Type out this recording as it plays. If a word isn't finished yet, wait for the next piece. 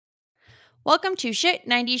Welcome to Shit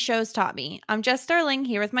 90 Shows Taught Me. I'm Jess Starling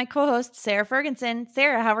here with my co-host Sarah Ferguson.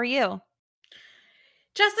 Sarah, how are you?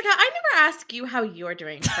 Jessica, I never asked you how you're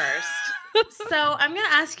doing first. So I'm going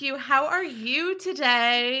to ask you, how are you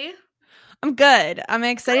today? I'm good. I'm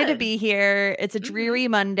excited to Good. be here. It's a dreary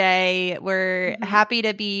Monday. We're happy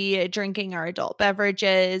to be drinking our adult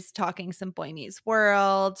beverages, talking some Boy Meets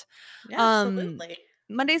World. Yeah, absolutely.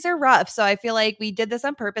 Mondays are rough, so I feel like we did this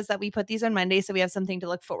on purpose that we put these on Monday so we have something to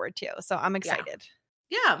look forward to. So I'm excited.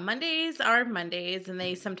 Yeah, Mondays are Mondays and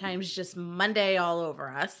they sometimes just Monday all over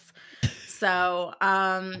us. So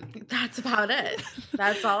that's about it.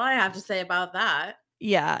 That's all I have to say about that.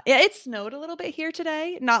 Yeah, it snowed a little bit here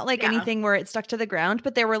today. Not like anything where it stuck to the ground,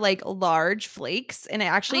 but there were like large flakes, and it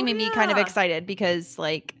actually made me kind of excited because,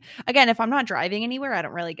 like, again, if I'm not driving anywhere, I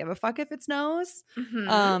don't really give a fuck if it snows.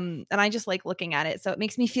 And I just like looking at it, so it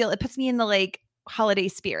makes me feel. It puts me in the like holiday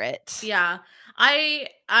spirit. Yeah,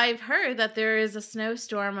 I've heard that there is a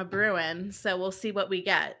snowstorm a brewing, so we'll see what we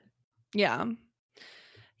get. Yeah,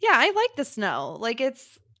 I like the snow. Like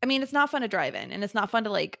it's not fun to drive in, and it's not fun to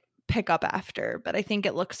like pick up after, but I think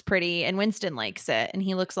it looks pretty, and Winston likes it, and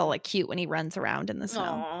he looks all like cute when he runs around in the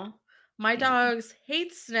snow. Aww. My dogs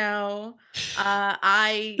hate snow.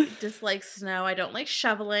 I dislike snow. I don't like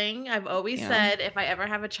shoveling. I've always said if I ever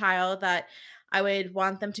have a child that I would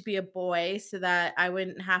want them to be a boy so that I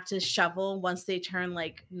wouldn't have to shovel once they turn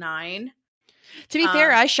like 9. To be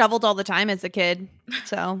fair, I shoveled all the time as a kid,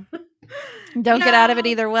 so don't get out of it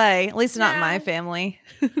either way. At least not in my family.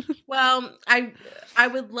 Well, I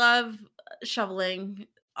would love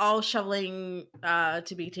all shoveling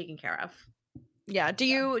to be taken care of. Yeah. Do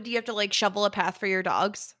you have to like shovel a path for your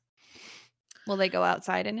dogs? Will they go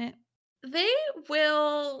outside in it? They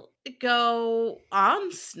will go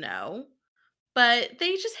on snow, but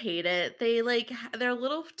they just hate it. They like their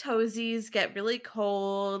little toesies get really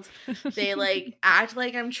cold. They like act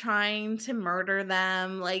like I'm trying to murder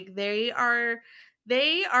them. Like they are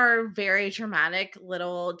very dramatic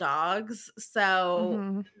little dogs.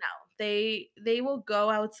 So no, they will go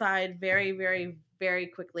outside very, very, very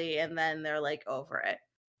quickly and then they're like over it.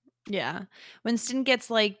 Yeah. Winston gets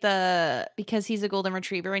like because he's a golden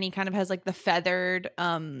retriever and he kind of has like the feathered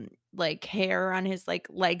like hair on his like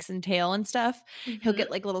legs and tail and stuff. He'll get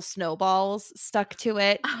like little snowballs stuck to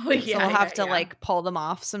it. Oh yeah. So we'll have to like pull them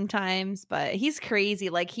off sometimes, but he's crazy.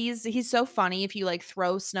 Like he's so funny. If you like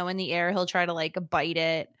throw snow in the air, he'll try to like bite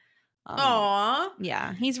it. Aww.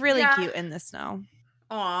 Yeah, he's really cute in the snow.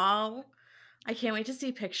 Aww. I can't wait to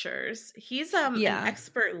see pictures. He's an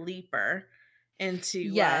expert leaper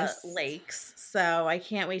into lakes, so I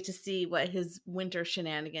can't wait to see what his winter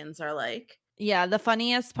shenanigans are like. Yeah, the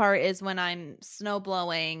funniest part is when I'm snow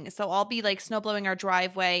blowing. So I'll be like snow blowing our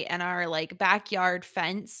driveway, and our like backyard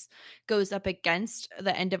fence goes up against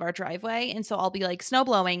the end of our driveway. And so I'll be like snow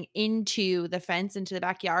blowing into the fence, into the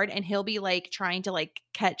backyard, and he'll be like trying to like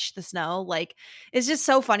catch the snow. Like it's just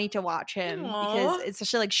so funny to watch him because it's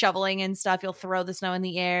especially like shoveling and stuff. He'll throw the snow in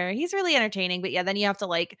the air. He's really entertaining. But yeah, then you have to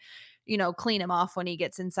like, clean him off when he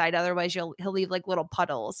gets inside. Otherwise, he'll leave like little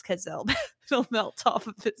puddles because they'll melt off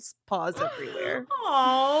of his paws everywhere.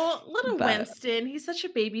 Oh, little Winston. He's such a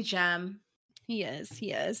baby gem. He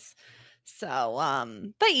is.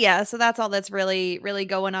 So, but yeah, so that's all that's really, really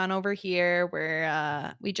going on over here.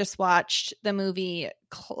 Where we just watched the movie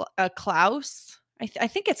Klaus. I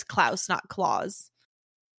think it's Klaus, not Claus.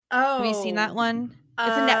 Oh, have you seen that one?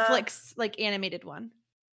 It's a Netflix like animated one.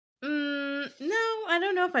 No, I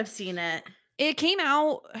don't know if I've seen it. It came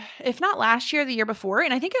out, if not last year, the year before,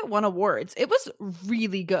 and I think it won awards. It was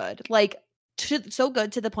really good, like so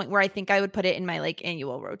good to the point where I think I would put it in my like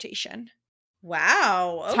annual rotation.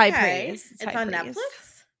 Wow, okay. It's high praise. It's on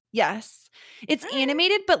Netflix? Yes. It's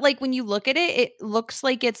animated, but like when you look at it, it looks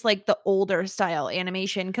like it's like the older style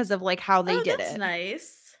animation because of like how they did that's it.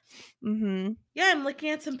 Nice. Mm-hmm. Yeah, I'm looking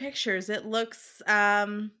at some pictures. It looks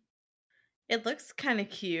kind of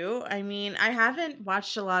cute. I mean, I haven't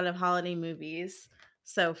watched a lot of holiday movies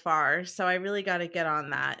so far, so I really got to get on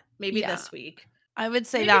that. Maybe this week. I would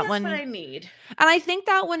say that one. That's what I need. And I think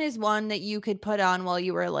that one is one that you could put on while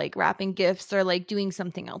you were like wrapping gifts or like doing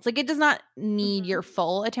something else. Like it does not need your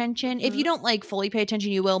full attention. If you don't like fully pay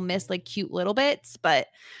attention, you will miss like cute little bits. But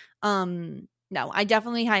no, I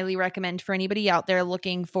definitely highly recommend for anybody out there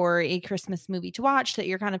looking for a Christmas movie to watch that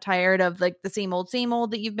you're kind of tired of like the same old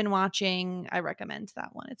that you've been watching. I recommend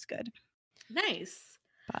that one. It's good. Nice.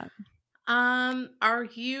 But Are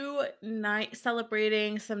you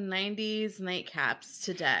celebrating some 90s nightcaps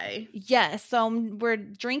today? Yes, so we're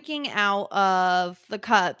drinking out of the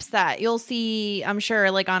cups that you'll see, I'm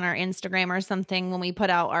sure, like on our Instagram or something when we put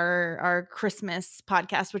out our Christmas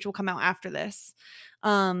podcast, which will come out after this.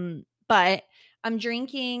 But I'm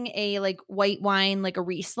drinking a like white wine, like a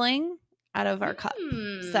Riesling, out of our cup.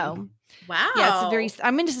 So yeah, it's a very. Wow.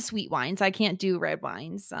 I'm into sweet wines. I can't do red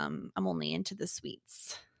wines. I'm only into the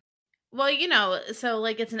sweets. Well, so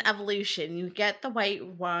like it's an evolution. You get the white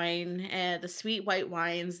wine and the sweet white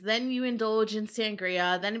wines, then you indulge in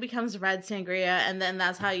sangria, then it becomes red sangria, and then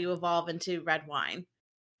that's how you evolve into red wine.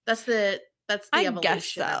 That's the that's the I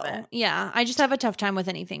guess evolution of it. so. Yeah, I just have a tough time with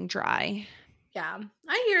anything dry. Yeah,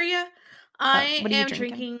 I hear you. But I what are you am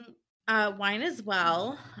drinking? drinking wine as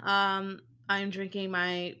well. I'm drinking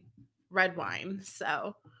my red wine,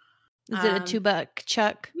 so Is it a um $2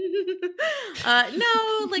 Chuck?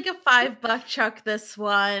 no, like a $5 chuck this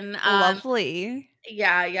one. Lovely.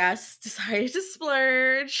 Yeah, yes, decided to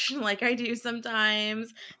splurge like I do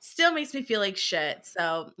sometimes. Still makes me feel like shit,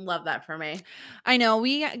 so love that for me. I know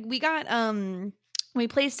we got we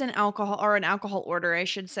placed an alcohol order, I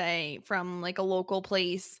should say, from like a local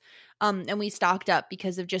place. And we stocked up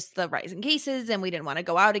because of just the rise in cases and we didn't want to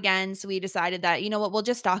go out again. So we decided that, you know what, we'll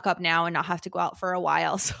just stock up now and not have to go out for a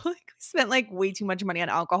while. So like we spent like way too much money on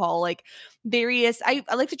alcohol, like various I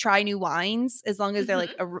like to try new wines as long as they're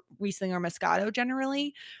like Mhm. a Riesling or Moscato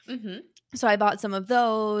generally. Mhm. So I bought some of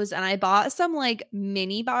those and I bought some like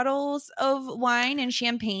mini bottles of wine and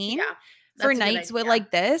champagne Yeah. for That's a good nights with idea.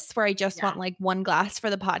 like this where I just Yeah. want like one glass for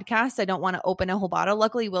the podcast. I don't want to open a whole bottle.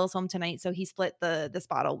 Luckily Will's home tonight, so he split this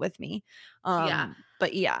bottle with me. Yeah.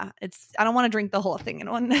 But yeah, I don't want to drink the whole thing in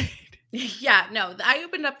one night. Yeah, no, I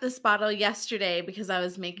opened up this bottle yesterday because I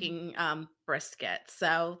was making brisket.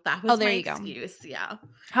 So that Oh, was there my you go. excuse. Yeah.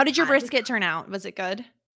 How did your Had to brisket turn out? Was it good?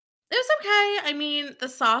 It was okay. I mean, the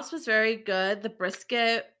sauce was very good. The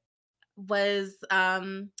brisket was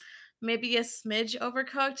maybe a smidge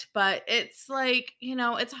overcooked, but it's like,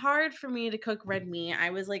 it's hard for me to cook red meat. I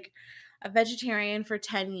was like a vegetarian for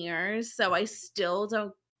 10 years, so I still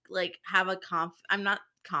don't like have I'm not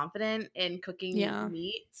confident in cooking Yeah.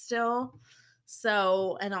 meat still.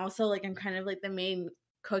 So, and also like I'm kind of like the main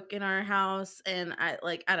cook in our house, and I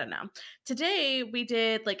don't know. Today we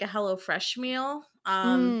did like a HelloFresh meal.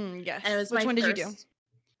 And it Yes. was Which my one did you do?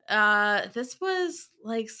 first. This was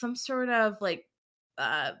like some sort of like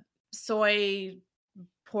uh soy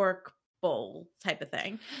pork bowl type of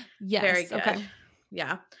thing. Very Yes. good. Okay.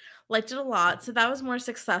 Yeah. Liked it a lot. So that was more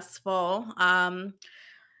successful.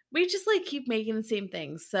 We just like keep making the same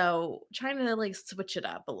things. So trying to like switch it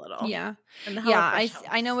up a little. Yeah. And the Yeah, HelloFresh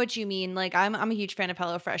I know helps. what you mean. Like I'm a huge fan of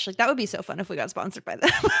HelloFresh. Like that would be so fun if we got sponsored by them.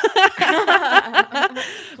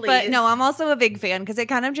 But no, Please. I'm also a big fan because it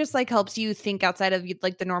kind of just like helps you think outside of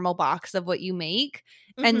like the normal box of what you make.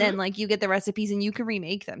 And then Mhm. like you get the recipes and you can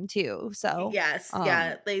remake them too. So Yes,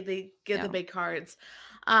 yeah, they give the yeah. big cards.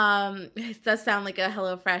 It does sound like a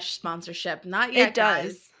HelloFresh sponsorship. Not It yet, guys.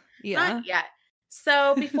 does. Not Yeah. yet.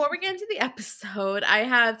 So before we get into the episode, I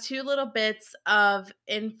have two little bits of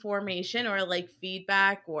information or like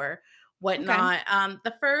feedback or Okay. whatnot.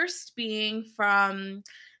 The first being from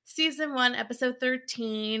season 1, episode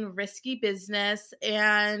 13, Risky Business.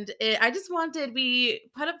 And we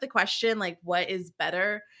put up the question like, what is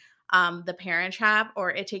better? The Parent Trap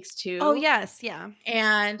or It Takes Oh Two. yes, yeah.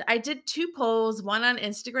 And I did two polls, one on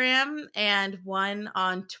Instagram and one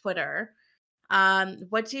on Twitter.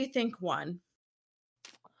 What do you think won?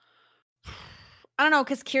 I don't know,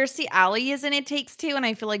 because Kirstie Alley is in It Takes Two, and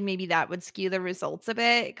I feel like maybe that would skew the results a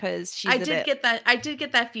bit because she's a bit. I did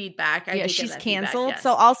get that feedback. I Yeah, did get she's that feedback, canceled.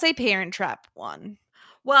 So yes. I'll say Parent Trap won.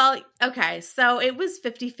 Well, okay, so it was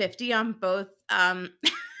 50-50 on both on,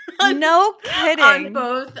 No on kidding.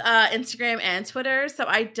 both Instagram and Twitter. So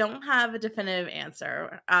I don't have a definitive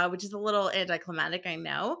answer, which is a little anticlimactic, I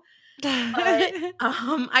know. But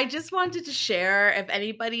I just wanted to share if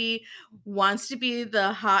anybody wants to be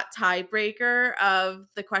the hot tiebreaker of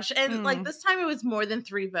the question. And like Mm. this time it was more than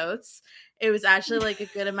 3 votes. It was actually like a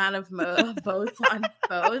good amount of votes on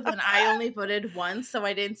both, and I only voted once, so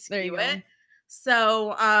I didn't There you skew it. go.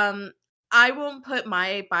 So I won't put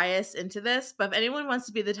my bias into this, but if anyone wants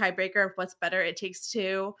to be the tiebreaker of what's better, It Takes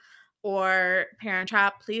Two or Parent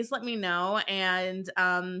Trap, please let me know. And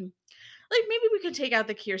like maybe we could take out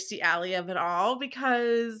the Kirstie Alley of it all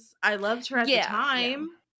because I loved her at the Yeah, yeah. time.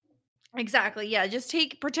 Exactly. Yeah. Just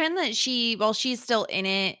pretend that she's still in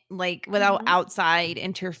it, like without Mhm. outside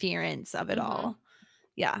interference of it Mhm. all.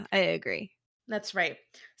 Yeah, I agree. That's right.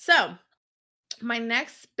 So, my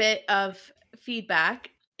next bit of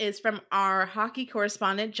feedback is from our hockey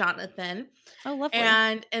correspondent, Jonathan. Oh, lovely.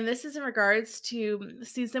 And this is in regards to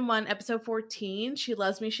season 1, episode 14, She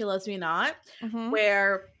Loves Me, She Loves Me Not,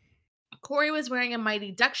 where Corey was wearing a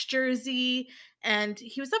Mighty Ducks jersey and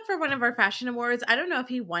he was up for one of our fashion awards. I don't know if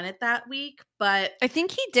he won it that week, but I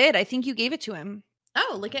think he did. I think you gave it to him.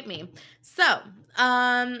 Oh, look at me. So,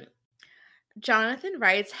 Jonathan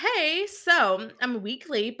writes, "Hey, so I'm a week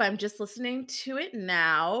late, but I'm just listening to it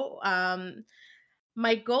now.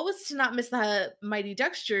 My goal was to not miss the Mighty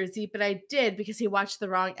Ducks jersey, but I did because he watched the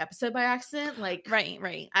wrong episode by accident, like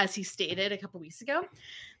right, as he stated a couple weeks ago.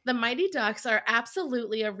 The Mighty Ducks are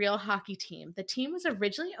absolutely a real hockey team. The team was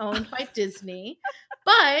originally owned by Disney,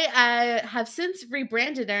 but have since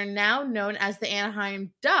rebranded and are now known as the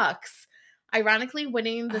Anaheim Ducks, ironically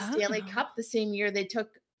winning the Stanley Cup the same year they took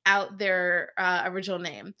out their original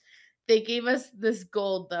name. They gave us this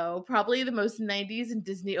gold, though, probably the most 90s and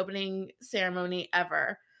Disney opening ceremony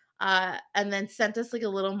ever. And then sent us like a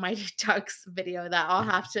little Mighty Ducks video that I'll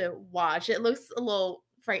have to watch. It looks a little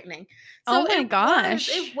frightening. So oh my gosh.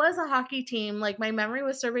 It was a hockey team. Like, my memory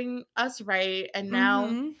was serving us right. And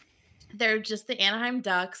now they're just the Anaheim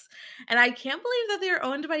Ducks. And I can't believe that they're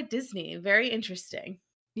owned by Disney. Very interesting.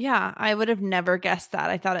 Yeah, I would have never guessed that.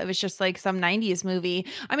 I thought it was just like some 90s movie.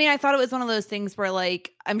 I mean, I thought it was one of those things where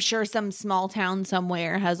like I'm sure some small town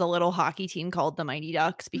somewhere has a little hockey team called the Mighty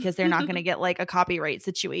Ducks because they're not going to get like a copyright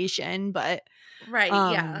situation, but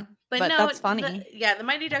yeah. But no, that's funny. The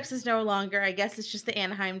Mighty Ducks is no longer. I guess it's just the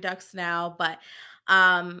Anaheim Ducks now, but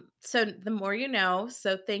so the more you know.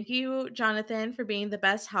 So thank you, Jonathan, for being the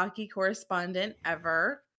best hockey correspondent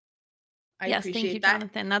ever. I appreciate thank you, that.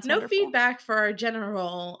 Jonathan. That's no wonderful. Feedback for our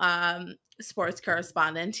general sports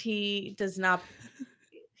correspondent. He does not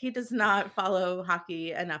follow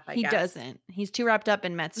hockey enough, I guess. He doesn't. He's too wrapped up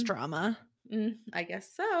in Mets drama. I guess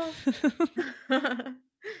so.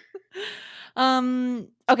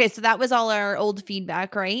 Okay, so that was all our old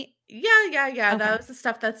feedback, right? Yeah. Okay. That was the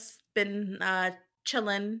stuff that's been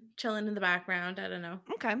chilling in the background. I don't know.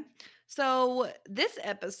 Okay. So this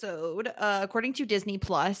episode, according to Disney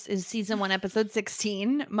Plus, is season 1, episode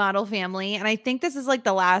 16, Model Family. And I think this is like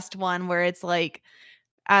the last one where it's like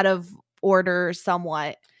out of order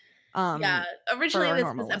somewhat. Originally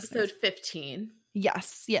this was episode 15.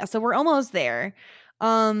 Yes. Yeah. So we're almost there.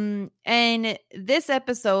 And this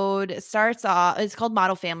episode starts off, it's called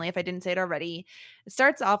Model Family, if I didn't say it already. It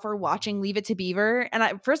starts off, we're watching Leave It to Beaver. And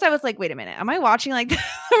at first I was like, wait a minute, am I watching like the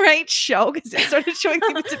right show? Because it started showing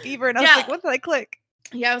Leave It to Beaver and I was like, what did I click?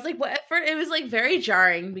 Yeah, I was like, what? It was like very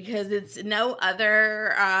jarring because it's no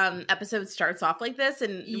other episode starts off like this,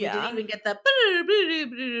 and we didn't even get the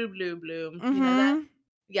bloom. You know that?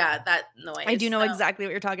 Yeah, that noise. I do know exactly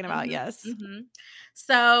what you're talking about. Yes.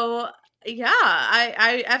 So yeah,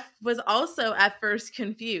 I was also at first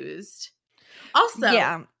confused. Also,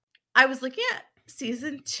 I was looking at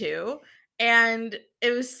season 2, and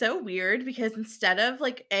it was so weird because instead of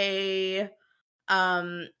a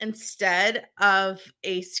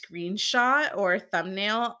screenshot or a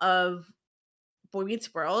thumbnail of Boy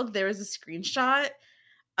Meets World, there was a screenshot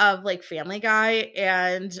of like Family Guy,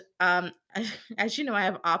 and as you know, I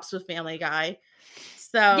have ops with Family Guy.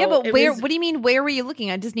 So yeah, but what do you mean? Where were you looking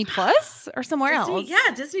at? Disney Plus or somewhere else?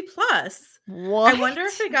 Yeah, Disney Plus. What? I wonder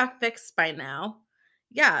if it got fixed by now.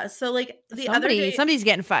 Yeah, so like other day, somebody's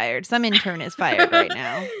getting fired. Some intern is fired right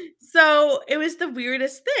now. So it was the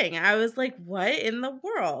weirdest thing. I was like, what in the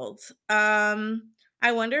world?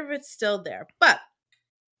 I wonder if it's still there. But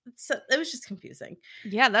it was just confusing.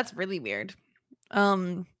 Yeah, that's really weird.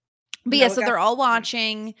 But yeah, so they're all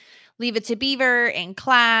watching Leave It to Beaver in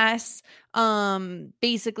class.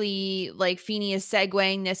 Basically, like Feeney is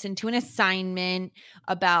segueing this into an assignment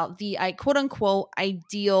about the quote unquote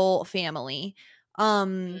ideal family.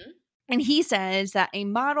 And he says that a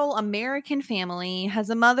model American family has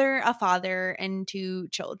a mother, a father, and 2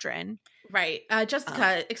 children. Right.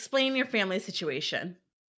 Jessica, explain your family situation.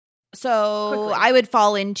 So quickly. I would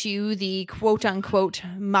fall into the quote unquote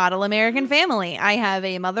model American family. I have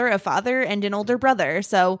a mother, a father, and an older brother.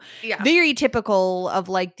 So very typical of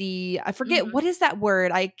like I forget, what is that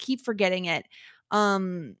word? I keep forgetting it.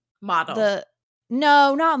 Model.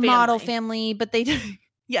 No, not family. Model family, but they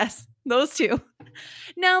yes, those 2.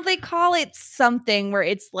 Now they call it something where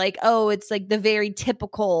it's like, oh, it's like the very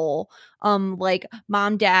typical like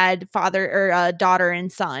mom, dad, father, or daughter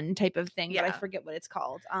and son type of thing. But I forget what it's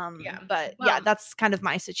called. But that's kind of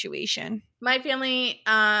my situation. My family,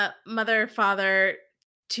 mother, father,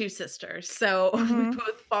 2 sisters. So we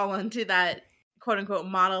both fall into that quote unquote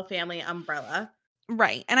model family umbrella.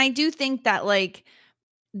 Right. And I do think that like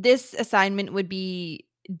this assignment would be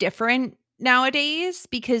different nowadays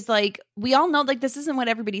because like we all know like this isn't what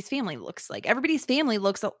everybody's family looks like. Everybody's family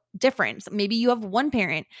looks different. So maybe you have one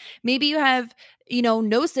parent, maybe you have,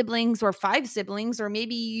 no siblings or 5 siblings, or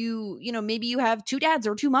maybe maybe you have 2 dads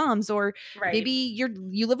or 2 moms, or Right. maybe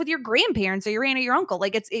you live with your grandparents or your aunt or your uncle.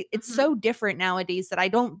 Like it's Mhm. so different nowadays that I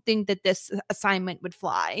don't think that this assignment would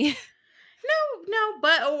fly. No,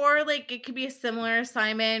 but or like it could be a similar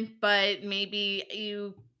assignment, but maybe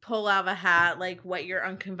you pull out of a hat like what your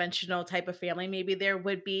unconventional type of family. Maybe there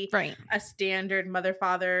would be Right. a standard mother,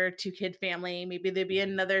 father, 2 kid family. Maybe there'd be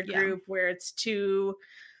another Yeah. group where it's 2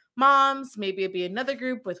 moms. Maybe it'd be another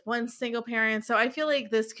group with one single parent. So I feel like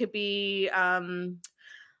this could be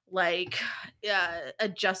like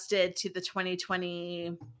adjusted to the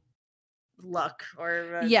 2020 look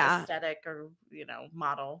or Yeah. aesthetic or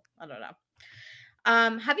model. I don't know.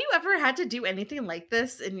 Have you ever had to do anything like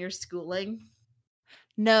this in your schooling?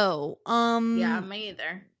 No. Yeah, me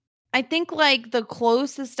either. I think like the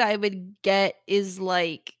closest I would get is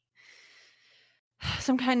like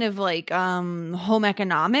some kind of like home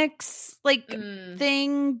economics like Mm.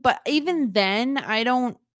 thing, but even then I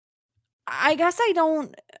guess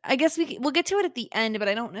we'll get to it at the end, but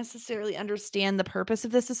I don't necessarily understand the purpose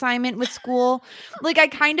of this assignment with school. Like I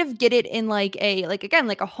kind of get it in like again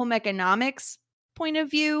like a home economics point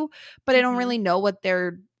of view, but I don't Mhm. really know what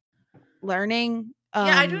they're learning.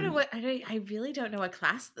 Yeah, I don't know what I really don't know what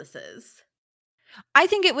class this is. I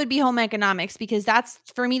think it would be home economics because that's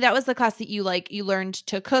for me that was the class that you learned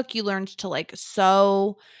to cook, you learned to like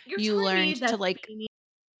sew, You're you telling me learned to that like Feeney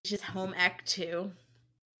is just home ec too?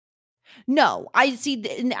 no, I see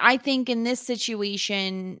I think in this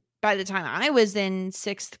situation by the time I was in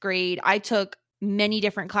 6th grade, I took many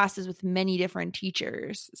different classes with many different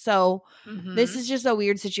teachers. So this Mhm. is just a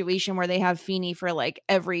weird situation where they have Feeney for like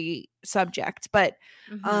every subject, but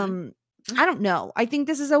Mhm. um I don't know. I think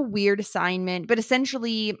this is a weird assignment, but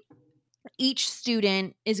essentially each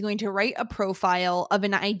student is going to write a profile of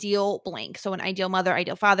an ideal blank. So, an ideal mother,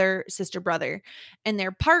 ideal father, sister, brother, and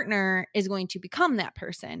their partner is going to become that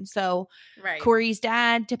person. So, Right. Corey's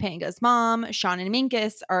dad, Topanga's mom, Sean and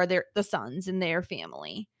Minkus are the sons in their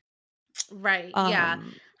family. Right. Yeah.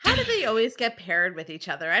 Um, How do they always get paired with each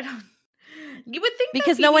other? I don't. You would think that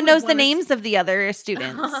because no Feeney one would knows the want to. names of the other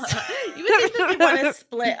students. You would think that they want to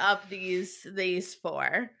split up these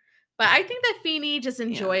 4, but I think that Feeney just Yeah.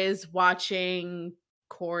 enjoys watching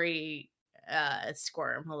Corey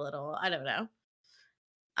squirm a little. I don't know.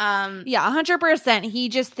 Yeah, 100%. He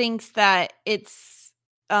just thinks that it's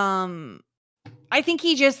I think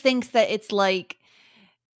he just thinks that it's like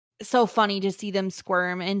so funny to see them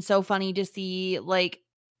squirm and so funny to see like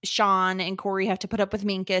Sean and Corey have to put up with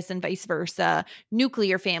Minkus and vice versa.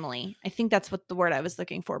 Nuclear family. I think that's what the word I was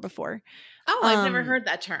looking for before. Oh, I've never Um heard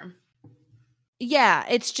that term. yeah,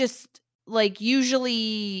 it's just like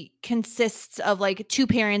usually consists of like 2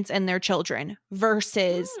 parents and their children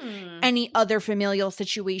versus Hmm. any other familial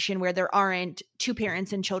situation where there aren't 2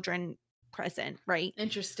 parents and children present, right?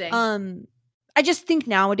 Interesting. Um I just think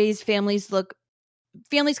nowadays families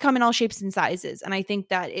come in all shapes and sizes, and I think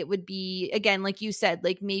that it would be again like you said,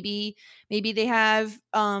 like maybe they have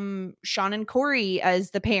Sean and Corey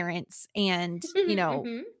as the parents and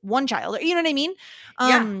Mhm. one child, or you know what I mean.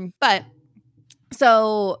 Yeah. But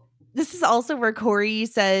so this is also where Corey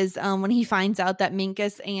says when he finds out that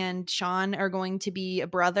Minkus and Sean are going to be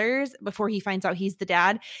brothers before he finds out he's the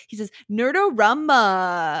dad, he says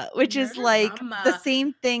Nerdorama, which is like the Nerdorama.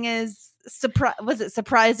 same thing as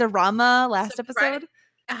Surprise-a-Rama last Surprise.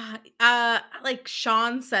 episode? Like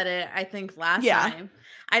Sean said it, I think last Yeah, time.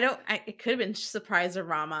 It could have been Surprise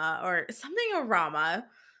Rama or something Rama. it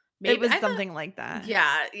Maybe was I thought, something like that.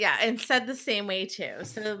 yeah, and said the same way too.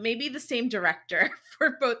 So maybe the same director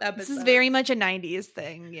for both This is very episodes. much a 90s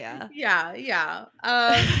thing, yeah. Yeah, yeah.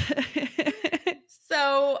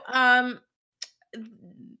 So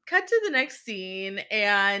cut to the next scene,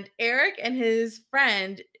 and Eric and his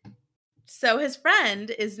friend. So his friend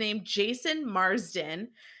is named Jason Marsden,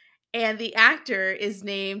 and the actor is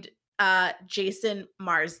named Jason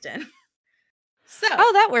Marsden. So,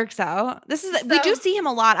 Oh, that works out. We do so see him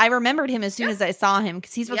a lot. I remembered him as soon yeah, as I saw him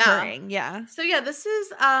because he's yeah. recurring, yeah. So yeah, this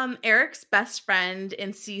is Eric's best friend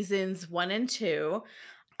in seasons 1 and 2.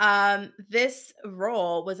 This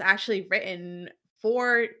role was actually written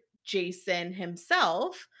for Jason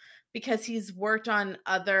himself because he's worked on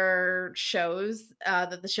other shows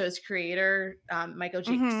that the show's creator Michael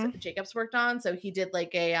Mhm. Jacobs worked on. So he did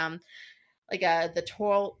the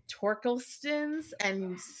Torkelstons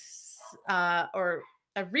and or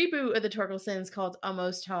a reboot of the Torkelstons called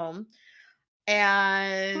Almost Home.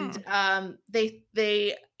 And Hmm. they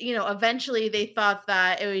eventually they thought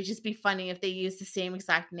that it would just be funny if they used the same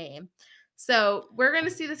exact name. So we're going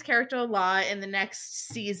to see this character a lot in the next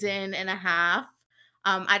season and a half.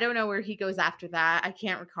 I don't know where he goes after that. I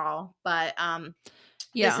can't recall, but this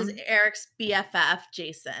Yeah. is Eric's BFF,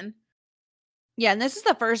 Jason. Yeah, and this is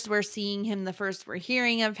the first we're seeing him, the first we're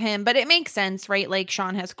hearing of him, but it makes sense, right? Like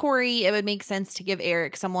Sean has Corey. It would make sense to give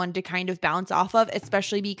Eric someone to kind of bounce off of,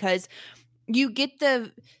 especially because you get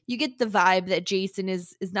the vibe that Jason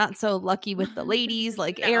is not so lucky with the ladies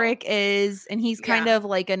like No. Eric is, and he's kind Yeah. of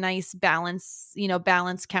like a nice balanced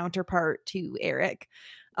counterpart to Eric.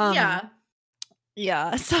 Um Yeah.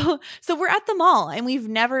 yeah, so we're at the mall and we've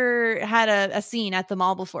never had a scene at the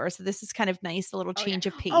mall before, so this is kind of nice, a little Oh yeah. change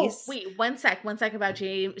of Oh pace. wait, one sec about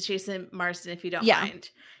Jason Marsden, if you don't Yeah. mind.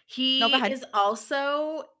 No, go He ahead. is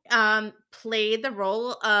also played the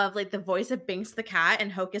role of like the voice of Binks the cat in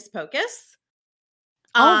Hocus Pocus.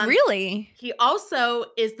 Oh, Um, really? he also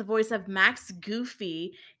is the voice of Max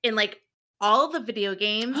Goofy in like all of the video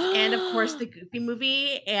games, and of course the Goofy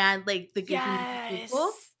movie and like the Goofy movie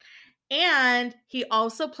sequel. Yes. And he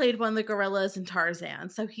also played one of the gorillas in Tarzan.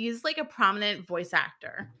 So he's like a prominent voice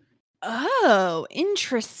actor. Oh,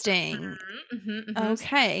 interesting. Mhm.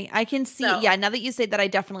 Okay, I can see, So yeah, now that you say that, I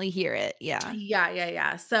definitely hear it, yeah.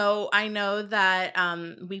 yeah. So I know that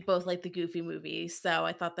we both like the Goofy movie, so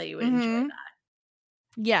I thought that you would enjoy Mhm. that.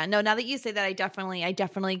 Yeah, no, now that you say that, I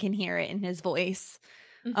definitely can hear it in his voice.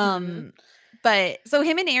 Mhm. Um, but so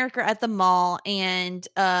him and Eric are at the mall, and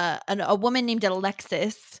a woman named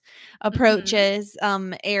Alexis Mhm. approaches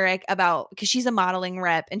Eric about, because she's a modeling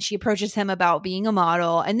rep, and she approaches him about being a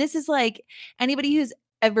model. And this is like, anybody who's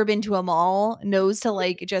ever been to a mall knows to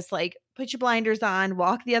like just like put your blinders on,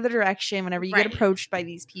 walk the other direction whenever you get Right. approached by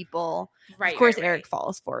these people. Of Right, course, right, Eric right.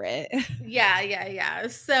 falls for it. Yeah.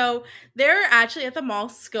 So they're actually at the mall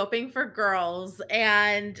scoping for girls,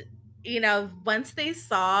 and once they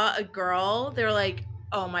saw a girl, they're like,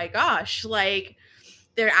 "Oh my gosh, like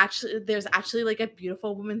there's actually like a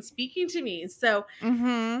beautiful woman speaking to me." So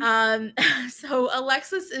Mhm. um so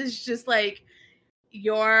Alexis is just like,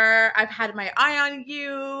 I've had my eye on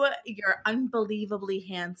you. You're unbelievably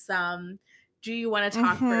handsome. Do you want to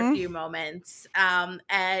talk for a Mhm. few moments?"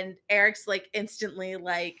 And Eric's like instantly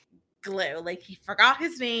like glue. Like he forgot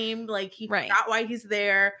his name, like he Right. forgot why he's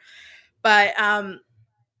there. But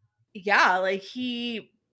yeah, like he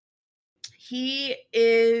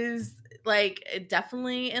is like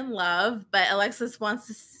definitely in love, but Alexis wants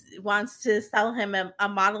to sell him a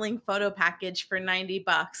modeling photo package for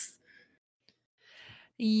 $90.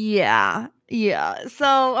 Yeah. Yeah.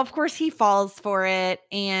 So of course he falls for it.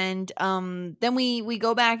 And then we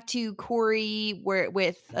go back to Corey where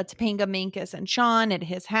with Topanga Minkus and Sean at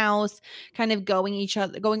his house, kind of going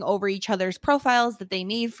over each other's profiles that they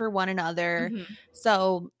made for one another. Mhm.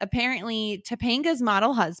 So apparently Topanga's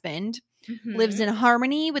model husband lives in Mhm.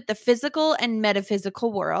 harmony with the physical and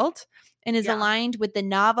metaphysical world and is Yeah. aligned with the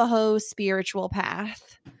Navajo spiritual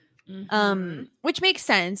path. Mhm. Which makes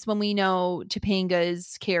sense when we know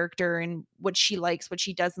Topanga's character and what she likes, what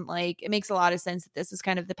she doesn't like. It makes a lot of sense that this is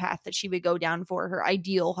kind of the path that she would go down for her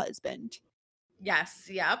ideal husband. Yes,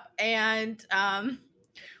 yep. And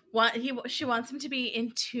what he she wants him to be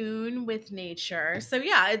in tune with nature. So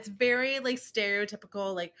yeah, it's very like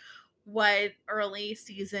stereotypical like what early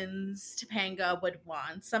seasons Topanga would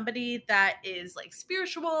want. Somebody that is like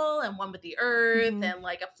spiritual and one with the earth Mhm. and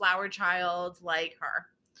like a flower child like her.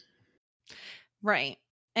 Right.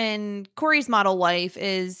 And Corey's model wife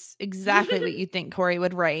is exactly what you think Corey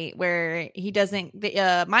would write, where he doesn't,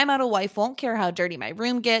 my model wife won't care how dirty my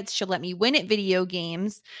room gets. She'll let me win at video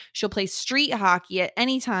games. She'll play street hockey at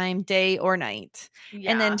any time, day or night.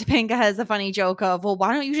 And then Yeah. Topanga has a funny joke of, well,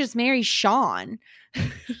 why don't you just marry Sean?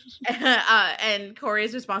 And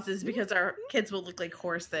Corey's response is because our kids will look like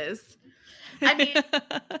horses. I mean,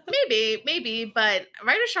 maybe, but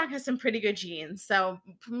Ryder Strong has some pretty good genes, so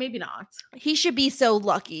maybe not. He should be so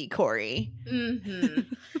lucky, Corey.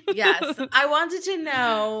 Yes, I wanted to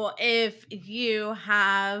know if you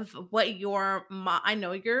have what your I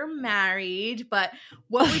know you're married, but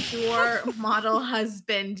what would your model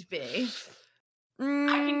husband be? I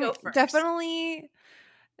can go first. Definitely.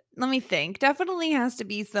 Let me think. Definitely has to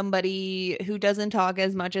be somebody who doesn't talk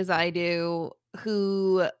as much as I do,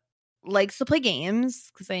 who likes to play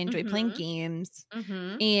games because I enjoy playing Mhm. games,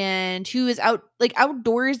 Mhm. and who is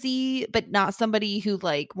outdoorsy, but not somebody who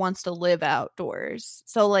like wants to live outdoors.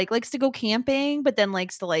 So like likes to go camping, but then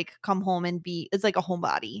likes to like come home and be it's like a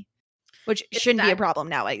homebody, which Is shouldn't be a that problem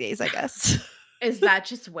nowadays, I guess. is that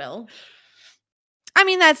just Will? I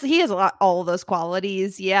mean, he has all of those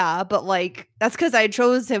qualities, yeah, but like that's because I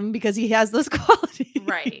chose him because he has those qualities.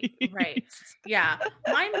 Right. Yeah.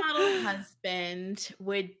 My model husband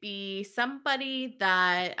would be somebody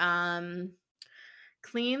that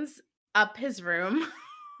cleans up his room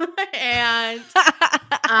and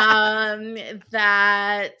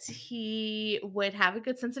that he would have a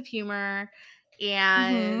good sense of humor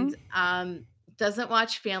and doesn't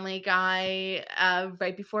watch Family Guy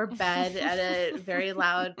right before bed at a very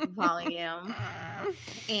loud volume,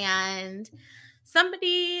 and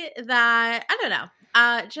somebody that I don't know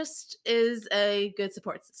just is a good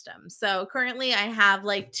support system. So currently I have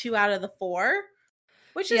like 2 out of the 4,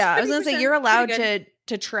 which is Yeah, I was gonna say you're allowed good.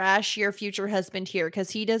 to trash your future husband here because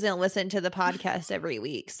he doesn't listen to the podcast every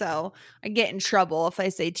week. So I get in trouble if I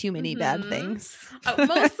say too many bad things.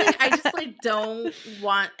 Mostly, I just like don't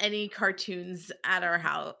want any cartoons at our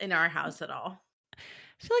house in our house at all. I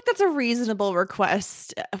feel like that's a reasonable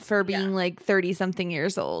request for being like 30 something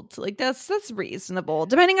years old. Like that's reasonable,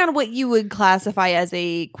 depending on what you would classify as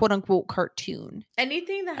a quote unquote cartoon.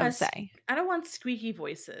 Anything that has, I don't want squeaky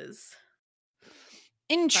voices.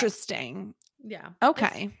 Interesting. But, yeah.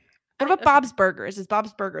 Okay. What about Bob's Burgers? Is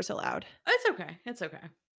Bob's Burgers allowed? It's okay. It's okay.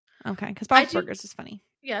 Okay, because Bob's Burgers is funny.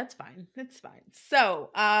 Yeah, it's fine. It's fine.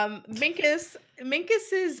 So, Minkus's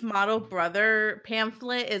model brother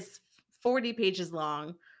pamphlet is 40 pages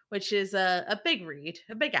long, which is a big read,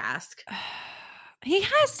 a big ask. He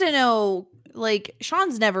has to know, like,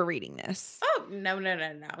 Sean's never reading this. Oh,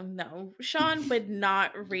 no. Sean would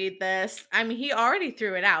not read this. I mean, he already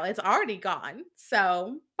threw it out. It's already gone.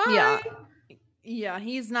 So, bye. Yeah,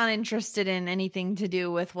 he's not interested in anything to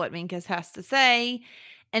do with what Minkus has to say.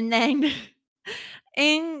 And then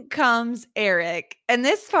in comes Eric. And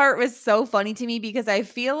this part was so funny to me because I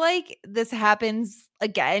feel like this happens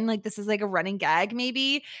again. Like this is like a running gag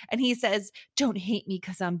maybe. And he says, "Don't hate me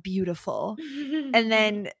because I'm beautiful." And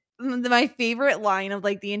then my favorite line of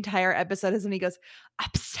like the entire episode is when he goes,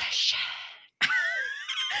 "Obsession."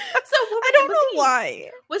 So I don't know why.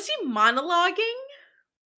 Was he monologuing?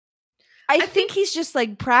 I think he's just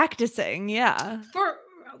like practicing. Yeah. For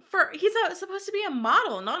he's supposed to be a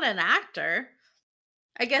model, not an actor.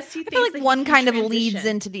 I guess he. I feel like one kind of leads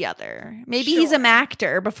into the other. Maybe he's a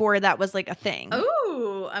mactor before that was like a thing.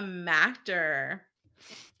 Oh, a mactor.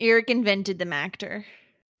 Eric invented the mactor.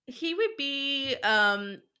 He would be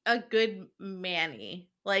a good Manny,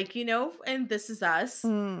 like and This Is Us.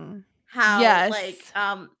 How like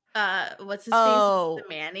what's his face? The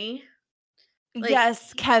Manny. Like,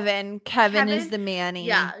 yes, Kevin. Kevin is the Manny.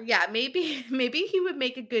 Yeah. Maybe he would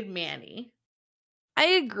make a good Manny. I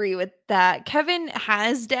agree with that. Kevin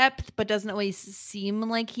has depth, but doesn't always seem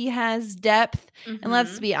like he has depth. And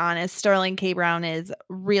let's be honest, Sterling K. Brown is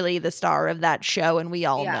really the star of that show, and we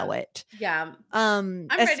all know it. Yeah. I'm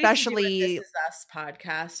especially ready to do a This Is Us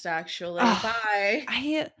podcast. Actually, bye.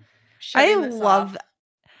 I love.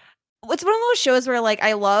 It's one of those shows where like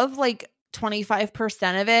I love like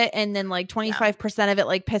 25% of it, and then like 25% of it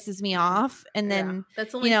like pisses me off, and then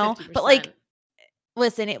that's only 50%. But like.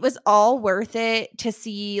 Listen, it was all worth it to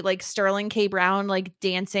see like Sterling K. Brown like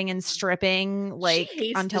dancing and stripping like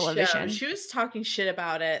on television. She was talking shit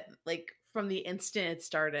about it like from the instant it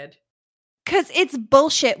started. Because it's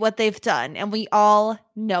bullshit what they've done, and we all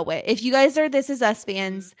know it. If you guys are This Is Us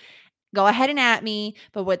fans, go ahead and at me.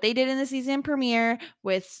 But what they did in the season premiere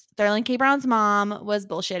with Sterling K. Brown's mom was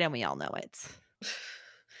bullshit, and we all know it.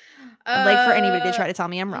 I'd like for anybody to try to tell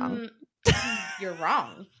me I'm wrong. You're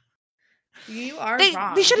wrong. You are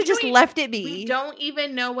wrong. They should have just left it be. We don't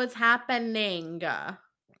even know what's happening.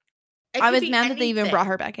 I was mad that they even brought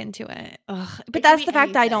her back into it. Ugh. But that's the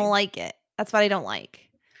fact that I don't like it. That's what I don't like.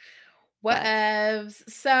 Whatevs.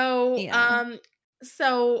 So,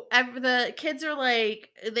 so the kids are like,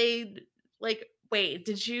 they like, wait,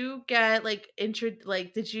 did you get like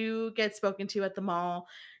did you get spoken to at the mall?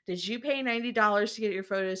 Did you pay $90 to get your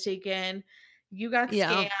photos taken? You got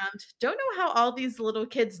scammed. Don't know how all these little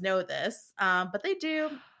kids know this, but they do.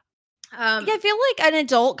 I feel like an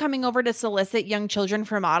adult coming over to solicit young children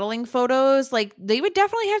for modeling photos, like they would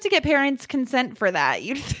definitely have to get parents' consent for that.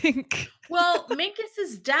 You'd think. Well,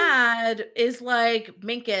 Minkus's dad is like,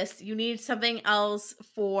 Minkus, you need something else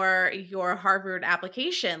for your Harvard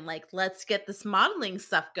application. Like, let's get this modeling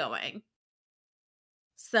stuff going.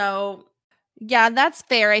 So. Yeah, that's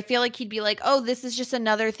fair. I feel like he'd be like, "Oh, this is just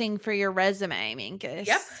another thing for your resume, Minkus."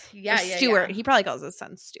 Yep. Yeah. Stuart. Yeah. He probably calls his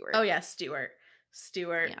son Stuart. Oh yeah, Stuart.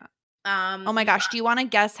 Yeah. Oh my gosh, do you want to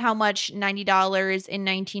guess how much $90 in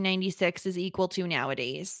 1996 is equal to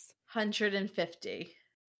nowadays? 150.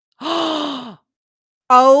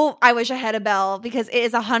 Oh, I wish I had a bell because it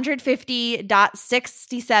is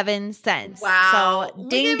 150.67 cents. Wow. So Look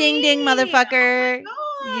ding, at ding, ding, me. motherfucker.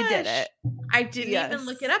 Oh You my did gosh. it. I didn't even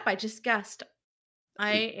look it Yes. up. I just guessed.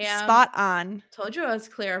 I am. Spot on. Told you I was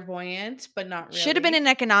clairvoyant, but not really. Should have been in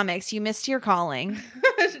economics. You missed your calling.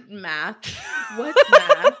 Math. What's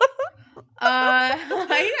math?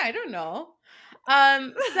 I don't know.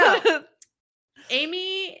 So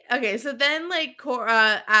Amy, okay, so then like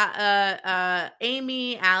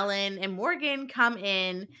Amy, Alan, and Morgan come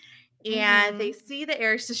in and they see that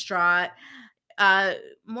Eric's distraught.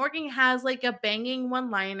 Morgan has like a banging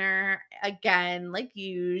one-liner again, like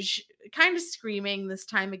usual, kind of screaming this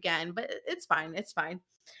time again, but it's fine. It's fine.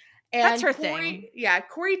 And That's her Corey, thing. yeah,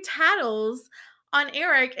 Corey tattles on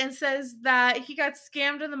Eric and says that he got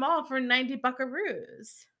scammed in the mall for 90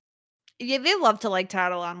 buckaroos. Yeah, they love to like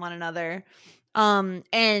tattle on one another.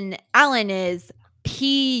 And Alan is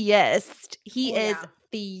pissed. He is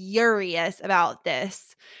furious about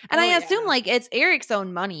this. And I assume like it's Eric's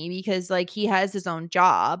own money because like he has his own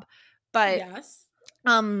job. But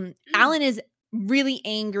Alan is really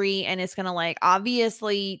angry and is gonna like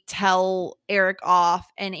obviously tell Eric off,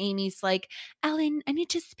 and Amy's like, Alan, I need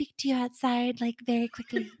to speak to you outside like very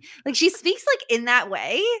quickly. Like she speaks like in that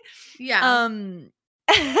way.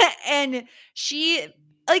 And she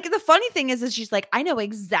like the funny thing is she's like, I know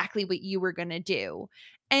exactly what you were gonna do.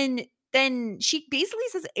 And then she basically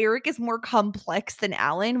says Eric is more complex than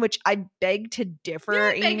Alan, which I beg to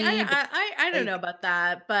differ. Yeah, Amy, I don't know about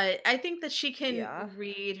that, but I think that she can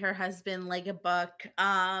read her husband like a book.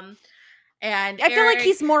 And I feel like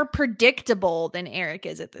he's more predictable than Eric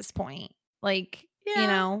is at this point. Like, you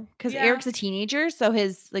know, because Eric's a teenager, so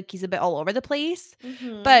his like he's a bit all over the place.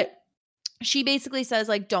 But she basically says,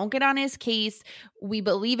 like, don't get on his case. We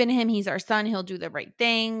believe in him. He's our son. He'll do the right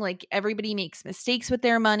thing. Like, everybody makes mistakes with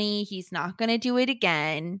their money. He's not going to do it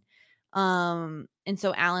again. And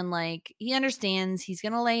so Alan, like, he understands he's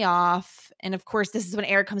going to lay off. And of course, this is when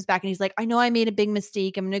Eric comes back and he's like, I know I made a big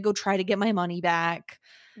mistake. I'm going to go try to get my money back.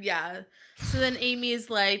 Yeah. So then Amy is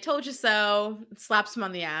like, told you so. Slaps him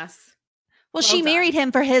on the ass. Well, she married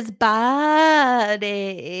him for his body.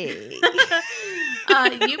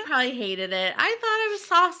 You probably hated it. I thought it was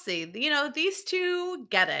saucy. You know, these two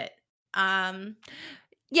get it.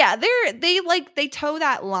 Yeah, they toe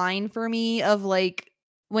that line for me of like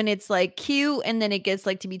when it's like cute and then it gets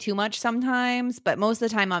like to be too much sometimes, but most of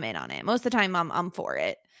the time I'm in on it. Most of the time I'm for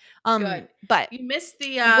it. Good. But you missed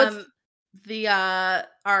the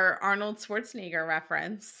our Arnold Schwarzenegger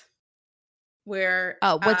reference where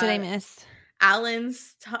what did I miss? Alan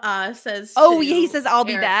says, he says, I'll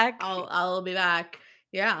be back. I'll be back.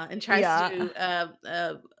 Yeah. And tries to do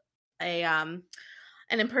an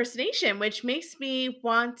impersonation, which makes me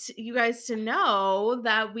want you guys to know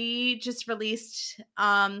that we just released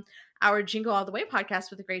our Jingle All the Way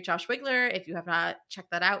podcast with the great Josh Wigler. If you have not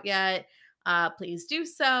checked that out yet, please do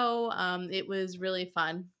so. It was really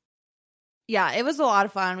fun. Yeah, it was a lot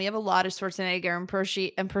of fun. We have a lot of Schwarzenegger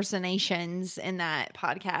impersonations in that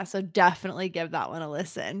podcast, so definitely give that one a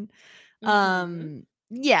listen.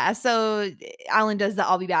 Yeah, so Alan does the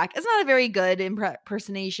I'll be back. It's not a very good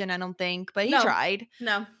impersonation, I don't think, but he tried.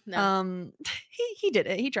 No. He did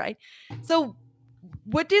it. He tried. So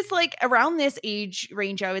what is like around this age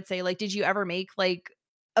range, I would say, like, did you ever make like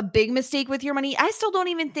a big mistake with your money? I still don't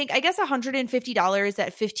even think, I guess $150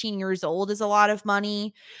 at 15 years old is a lot of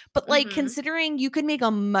money, but like considering you could make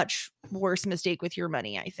a much worse mistake with your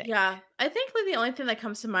money, I think. Yeah. I think like the only thing that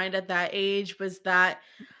comes to mind at that age was that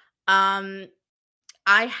I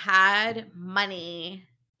had money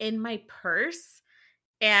in my purse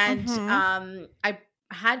and I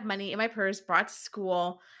had money in my purse brought to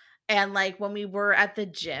school. And like when we were at the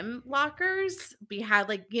gym lockers, we had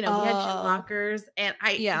like, we had gym lockers and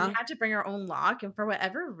we had to bring our own lock. And for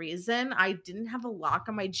whatever reason, I didn't have a lock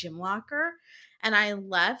on my gym locker. And I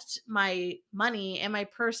left my money in my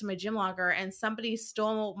purse in my gym locker and somebody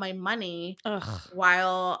stole my money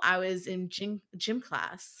while I was in gym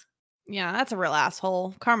class. Yeah, that's a real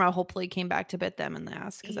asshole. Karma hopefully came back to bit them in the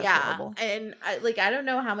ass because that's horrible. And I don't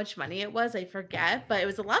know how much money it was. I forget, but it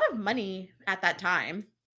was a lot of money at that time.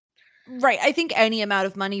 Right. I think any amount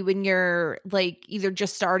of money when you're like either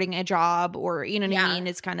just starting a job or, you know what I mean,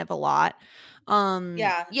 is kind of a lot.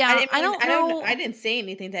 Yeah. I don't know. I didn't say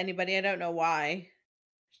anything to anybody. I don't know why.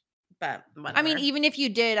 But whatever. I mean, even if you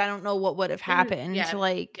did, I don't know what would have happened.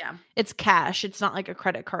 It's cash. It's not like a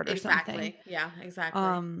credit card or something. Yeah, exactly.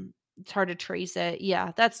 It's hard to trace it.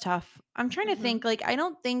 Yeah, that's tough. I'm trying to think, like, I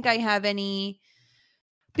don't think I have any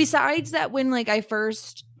besides that, when like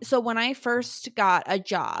when I first got a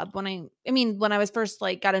job, when I was first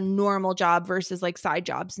like got a normal job versus like side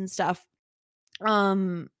jobs and stuff,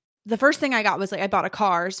 the first thing I got was like I bought a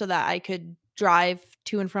car so that I could drive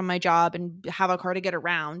to and from my job and have a car to get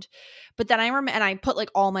around. But then I remember, and I put like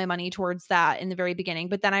all my money towards that in the very beginning.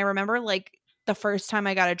 But then I remember like the first time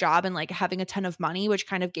I got a job and like having a ton of money, which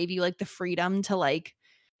kind of gave you like the freedom to like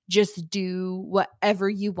just do whatever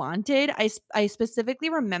you wanted. I specifically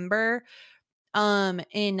remember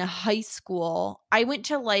in high school I went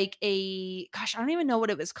to like I don't even know what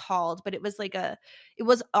it was called, but it was like it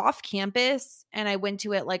was off campus, and I went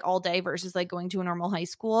to it like all day versus like going to a normal high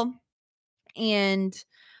school. And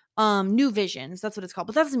New Visions, that's what it's called,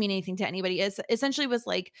 but that doesn't mean anything to anybody. It essentially was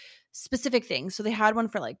like specific things. So they had one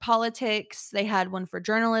for like politics, they had one for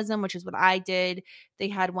journalism, which is what I did. They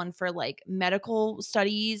had one for like medical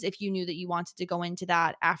studies if you knew that you wanted to go into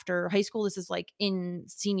that after high school. This is like in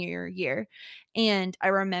senior year. And I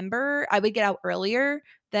remember I would get out earlier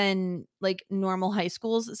than like normal high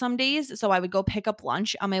schools some days. So I would go pick up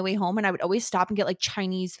lunch on my way home, and I would always stop and get like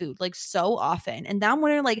Chinese food like so often. And now I'm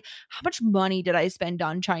wondering like how much money did I spend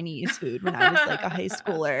on Chinese food when I was like a high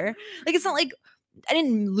schooler? Like it's not like I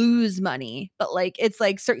didn't lose money, but like it's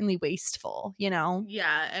like certainly wasteful, you know?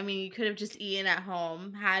 Yeah, I mean, you could have just eaten at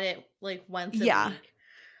home, had it like once a Yeah. week.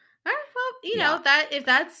 All right, well, Yeah. that if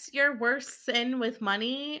that's your worst sin with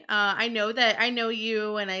money, I know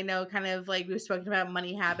you, and I know kind of like we've spoken about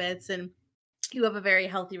money habits, and you have a very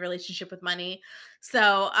healthy relationship with money.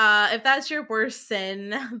 So, if that's your worst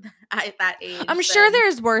sin at that age, I'm sure then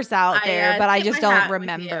there's worse out I there, but I tip my just don't hat with you.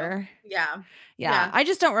 remember. Yeah, Yeah, I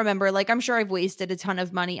just don't remember. Like, I'm sure I've wasted a ton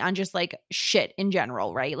of money on just like shit in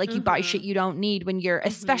general, right? Like, you buy shit Mm-hmm. you don't need when you're, Mm-hmm.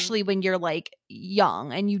 especially when you're like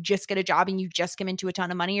young and you just get a job and you just come into a ton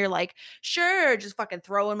of money. You're like, sure, just fucking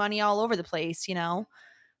throwing money all over the place, you know?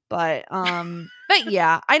 But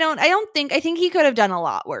yeah, I think he could have done a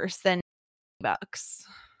lot worse than bucks.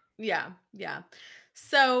 Yeah, yeah.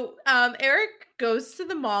 So, Eric goes to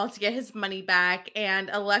the mall to get his money back, and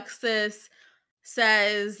Alexis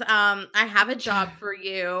says, I have a job for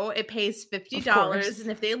you. It pays Of $50, course.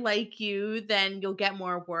 and if they like you, then you'll get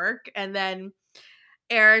more work. And then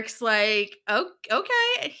Eric's like, oh,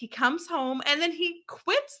 okay. He comes home, and then he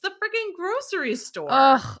quits the freaking grocery store.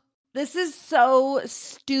 Ugh, this is so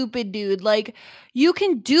stupid, dude. Like, you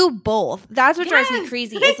can do both. That's what drives me Yes.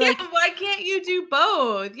 crazy. It's like, Yeah, why can't you do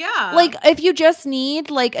both? Yeah. like if you just need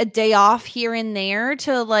like a day off here and there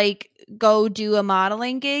to like go do a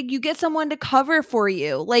modeling gig, you get someone to cover for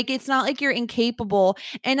you. Like, it's not like you're incapable.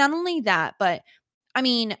 And not only that, but I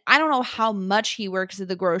mean, I don't know how much he works at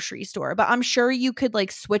the grocery store, but I'm sure you could like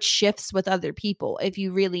switch shifts with other people if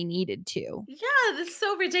you really needed to. Yeah, this is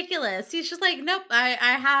so ridiculous. He's just like, nope, I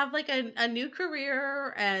have like a new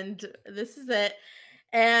career, and this is it.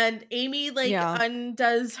 And Amy like Yeah.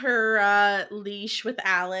 undoes her leash with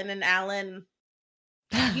Alan, and Alan,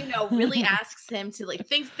 really asks him to like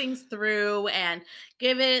think things through and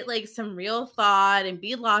give it like some real thought and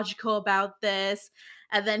be logical about this.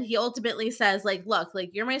 And then he ultimately says, like, look, like,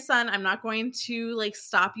 you're my son. I'm not going to like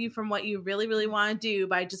stop you from what you really, really want to do,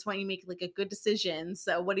 but I just want you to make like a good decision.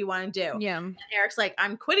 So what do you want to do? Yeah. And Eric's like,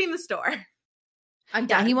 I'm quitting the store. I'm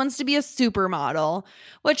Yeah, he done. wants to be a supermodel,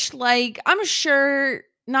 which, like, I'm sure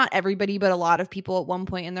not everybody, but a lot of people at one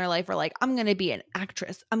point in their life are like, I'm going to be an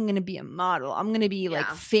actress. I'm going to be a model. I'm going to be like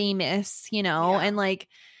Yeah. famous, you know? Yeah. And like,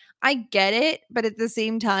 I get it, but at the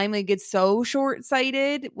same time, like, it's so short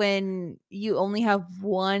sighted when you only have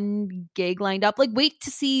one gig lined up. Like, wait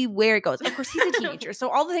to see where it goes. Of course, he's a teenager.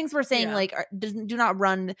 So all the things we're saying, Yeah. like, do not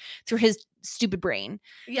run through his stupid brain.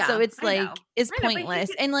 Yeah. So it's I know. like, is I know, but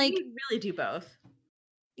pointless. And like, he really do both.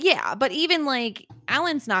 yeah, but even like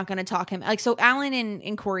Alan's not going to talk him. Like, so Alan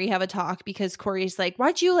and Corey have a talk because Corey's like,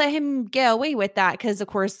 why'd you let him get away with that? Because, of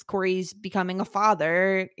course, Corey's becoming a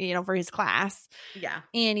father, you know, for his class. Yeah.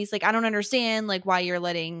 And he's like, I don't understand, like, why you're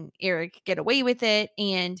letting Eric get away with it.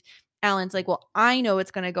 And Alan's like, well, I know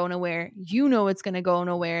it's going to go nowhere. You know it's going to go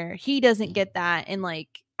nowhere. He doesn't get that. And like,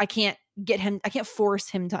 I can't force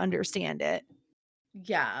him to understand it.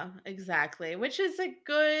 Yeah, exactly. Which is a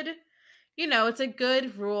good, it's a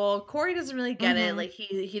good rule. Corey doesn't really get it. Mm-hmm. Like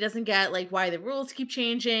he doesn't get like why the rules keep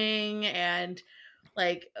changing, and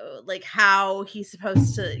like how he's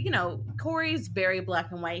supposed to, Corey's very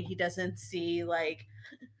black and white. He doesn't see like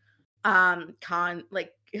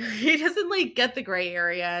he doesn't like get the gray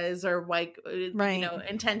areas or like Right.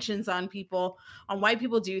 intentions on people, on why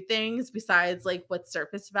people do things besides like what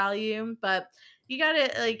surface value. But you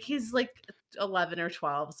gotta, like, he's like 11 or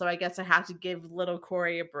 12, so I guess I have to give little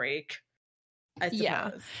Corey a break, I Yeah.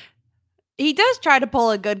 suppose. He does try to pull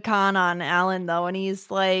a good con on Alan, though, and he's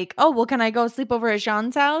like, "Oh, well, can I go sleep over at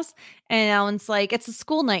Sean's house?" And Alan's like, "It's a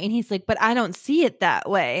school night," and he's like, "But I don't see it that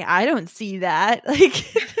way. I don't see that." Like,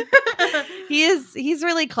 he's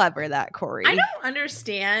really clever, that Corey. I don't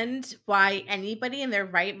understand why anybody in their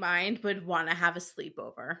right mind would want to have a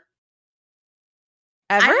sleepover.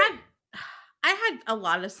 Ever? I had a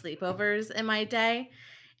lot of sleepovers in my day,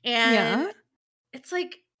 and it's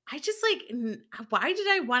like, I just like, why did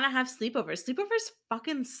I want to have sleepovers? Sleepovers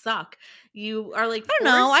fucking suck. You are like, I don't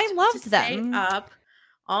know. I forced loved to them. stay up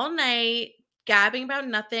all night gabbing about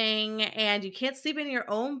nothing, and you can't sleep in your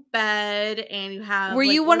own bed, and you have. Were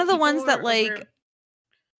like, you one more of the people ones that over- like?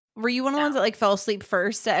 Were you one of the ones that like fell asleep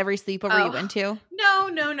first at every sleepover you went to? No.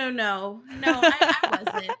 I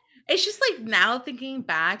wasn't. It's just like, now thinking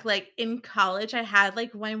back, like in college, I had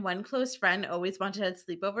like my one close friend always wanted to have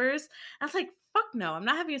sleepovers. I was like, fuck no, I'm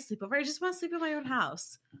not having a sleepover. I just want to sleep in my own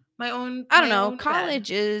house. I don't know. College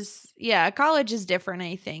is different,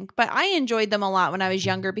 I think. But I enjoyed them a lot when I was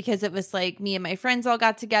younger because it was like me and my friends all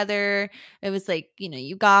got together. It was like,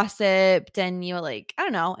 you gossiped and you were like, I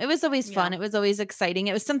don't know. It was always fun. Yeah. It was always exciting.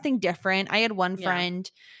 It was something different. I had one friend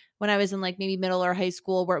when I was in like maybe middle or high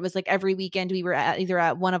school where it was like every weekend we were either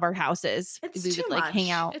at one of our houses. It's we too would like much.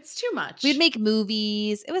 hang out. It's too much. We'd make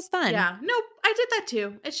movies. It was fun. Yeah. Nope. I did that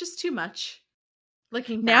too. It's just too much.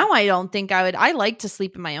 Looking now, back. I don't think I would. I like to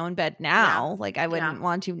sleep in my own bed now. Like I wouldn't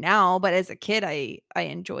want to now, but as a kid, I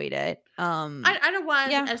enjoyed it. I don't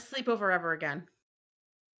want a sleepover ever again.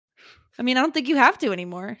 I mean, I don't think you have to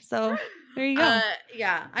anymore. So there you go.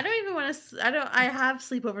 Yeah, I don't even want to. I have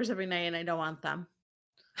sleepovers every night, and I don't want them.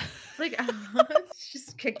 It's like,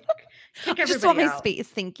 just kick everybody just want my out. space.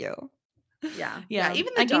 Thank you. Yeah.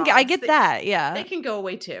 Even the dogs, I get that. Yeah, they can go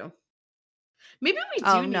away too. Maybe we do.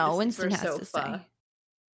 Oh need no, a Winston sleeper has sofa. to stay.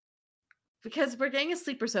 Because we're getting a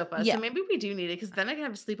sleeper sofa, so maybe we do need it. Because then I can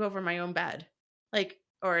have a sleepover in my own bed,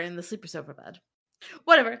 or in the sleeper sofa bed.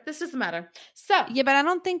 Whatever. This doesn't matter. So yeah, but I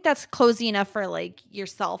don't think that's cozy enough for like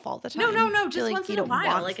yourself all the time. No. Just like once in a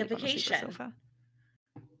while, like a vacation.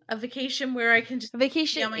 A vacation where I can just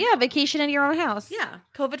vacation. Vacation in your own house. Yeah,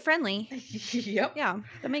 COVID friendly. Yep. Yeah,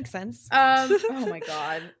 that makes sense. Oh my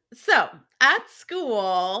god. So at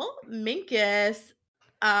school, Minkus.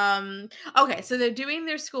 Okay, so they're doing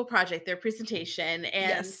their school project, their presentation,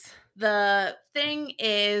 and the thing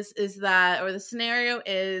is that, or the scenario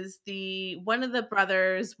is, one of the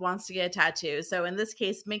brothers wants to get a tattoo. So in this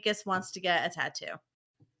case, Minkus wants to get a tattoo.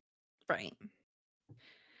 Right.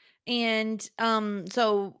 And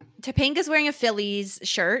so Topanga's wearing a Phillies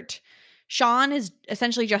shirt. Sean is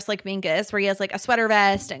essentially dressed like Minkus, where he has like a sweater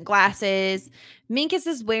vest and glasses. Minkus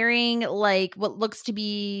is wearing like what looks to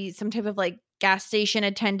be some type of like gas station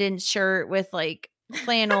attendant shirt with like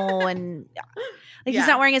flannel and like he's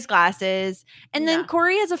not wearing his glasses. And then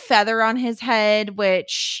Corey has a feather on his head,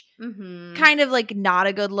 which kind of like not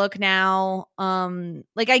a good look now.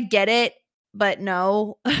 Like I get it, but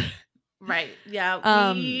no. Right.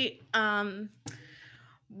 Yeah.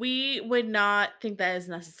 We would not think that is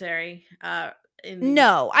necessary.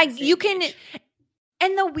 You can.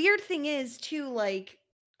 And the weird thing is too, like,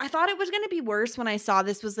 I thought it was going to be worse when I saw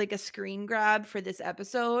this was like a screen grab for this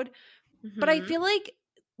episode. But I feel like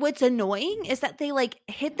what's annoying is that they like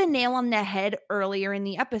hit the nail on the head earlier in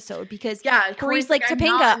the episode because Corey's like,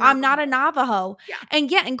 Topanga, I'm not a Navajo. Yeah.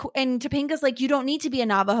 And Topanga's like, you don't need to be a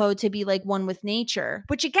Navajo to be like one with nature,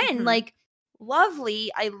 which again, like,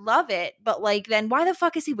 lovely. I love it. But like, then why the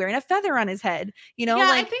fuck is he wearing a feather on his head? Yeah,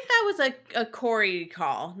 like, I think that was a Corey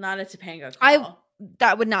call, not a Topanga call.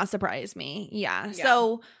 That would not surprise me. Yeah.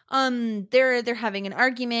 So they're having an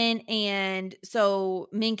argument, and so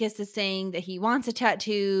Minkus is saying that he wants a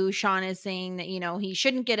tattoo. Sean is saying that, he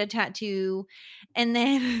shouldn't get a tattoo. And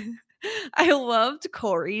then I loved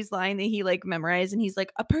Corey's line that he like memorized, and he's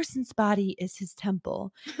like, a person's body is his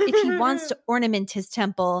temple. If he wants to ornament his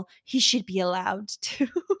temple, he should be allowed to.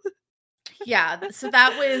 Yeah. So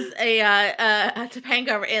that was a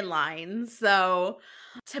Topanga inline. So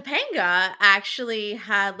Topanga actually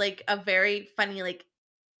had like a very funny like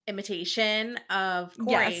imitation of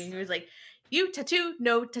Corey. He was like, you tattoo,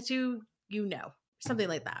 no tattoo, something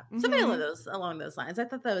like that. Something along those lines. I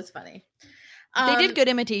thought that was funny. They did good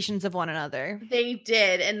imitations of one another. They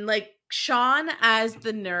did. And like Sean as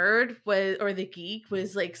the nerd or the geek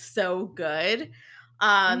was like so good.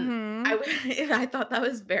 I thought that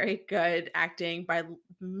was very good acting by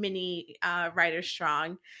Minnie Ryder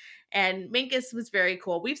Strong. And Minkus was very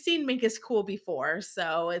cool. We've seen Minkus cool before,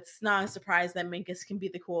 so it's not a surprise that Minkus can be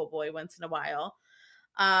the cool boy once in a while.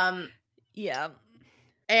 Yeah.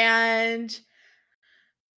 And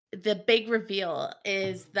the big reveal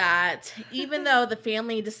is that even though the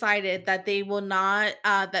family decided that they will not,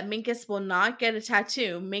 that Minkus will not get a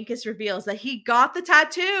tattoo, Minkus reveals that he got the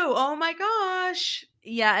tattoo. Oh my gosh.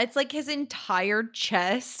 Yeah, it's like his entire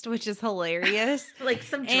chest, which is hilarious. Like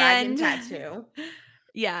some dragon And tattoo.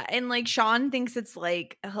 yeah, and like Sean thinks it's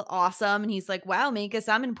like awesome, and he's like, "Wow, Minkus,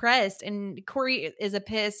 I'm impressed." And Corey is a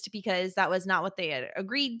pissed because that was not what they had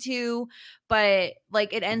agreed to, but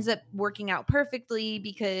like it ends up working out perfectly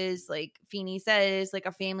because like Feeney says, like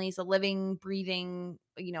a family is a living, breathing,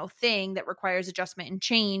 thing that requires adjustment and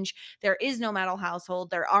change. There is no model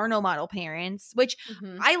household. There are no model parents, which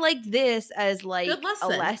Mhm. I liked this as Good like a lesson.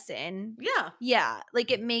 lesson. Yeah. Yeah,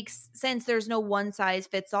 like it makes sense. There's no one size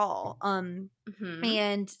fits all. Mhm.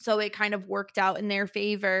 And so it kind of worked out in their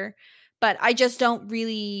favor. But I just don't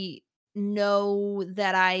really know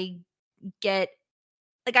that I get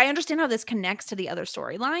like I understand how this connects to the other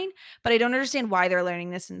storyline, but I don't understand why they're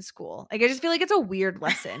learning this in school. Like I just feel like it's a weird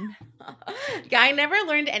lesson. Yeah, I never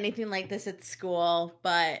learned anything like this at school,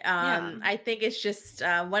 but Yeah. I think it's just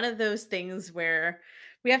one of those things where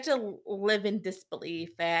we have to live in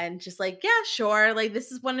disbelief and just like, yeah, sure, like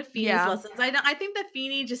this is one of Feeney's Yeah. lessons. I think that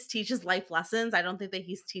Feeney just teaches life lessons. I don't think that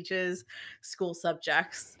he teaches school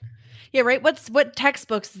subjects. Yeah, right. What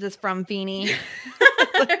textbooks is this from, Feeney?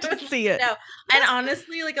 Let's just see it. No, and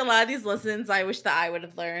honestly, like a lot of these lessons, I wish that I would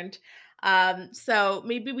have learned. So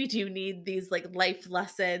maybe we do need these like life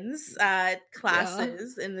lessons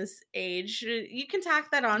classes in this age. You can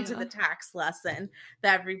tack that onto the Yeah. tax lesson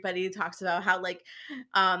that everybody talks about, how like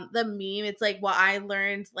the meme, it's like, well, I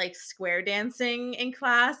learned like square dancing in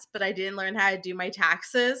class, but I didn't learn how to do my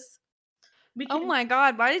taxes. We Oh can my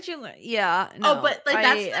god, why did you Yeah, Oh, no. but like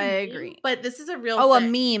that's the I meme, agree. but this is a real Oh, a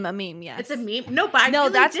thing. meme, It's a yes. meme. No, but I No,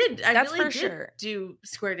 really that's did. I that's really for did sure. do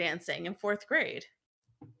square dancing in 4th grade.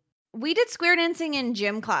 We did square dancing in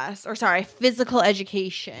gym class, or sorry, physical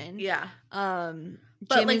education. Yeah. But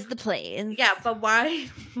Gym like is the place. yeah, but why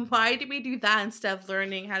why do we do that instead of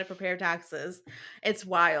learning how to prepare taxes? It's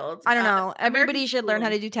wild. I don't know. American Everybody should learn how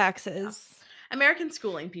schooling. to do Yeah. taxes. American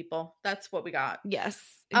schooling, people. That's what we got. Yes,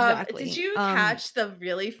 Did exactly. you catch the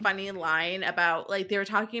really funny line about like they were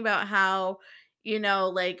talking about how,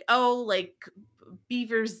 like, oh, like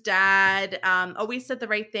Beaver's dad always said the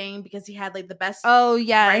right thing because he had like the best Oh, writers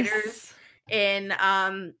yes. in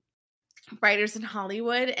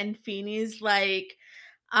Hollywood, and Feeney's like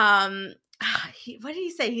what did he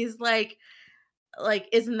say? He's like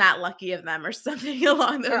isn't that lucky of them or something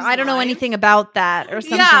along Or those I don't know lines. anything about that or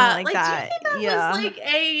something Yeah, like like do you that. think that was Yeah. like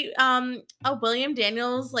a William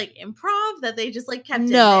Daniels like improv that they just like kept in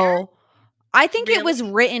there? No. I think it Really? was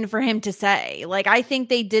written for him to say. Like I think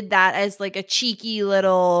they did that as like a cheeky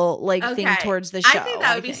little like thing Okay. towards the I think show,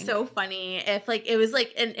 that I would be think. so funny if like it was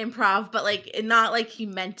like an improv, but like not like he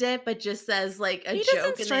meant it, but just as like a He joke doesn't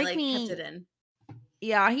and they strike like kept it me in.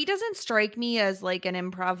 Yeah, he doesn't strike me as like an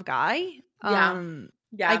improv guy. Yeah. I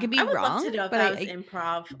Yeah. could be I would love wrong, to know if but that was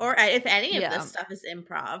improv or if any of this yeah. stuff is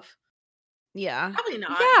improv. Yeah. Probably Yeah,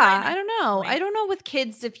 not. Probably not I don't know. I point. don't know with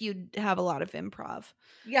kids if you'd have a lot of improv.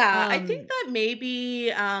 Yeah, I think Um, that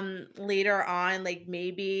maybe later on, like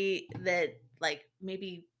maybe that like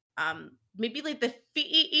maybe like the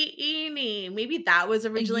Feeny, maybe that was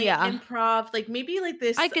originally yeah, improv. Like maybe like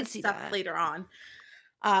this I could see stuff that. later on.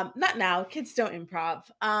 Not now, kids don't improv.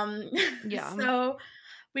 Yeah. So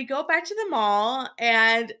we go back to the mall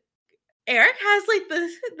and Eric has like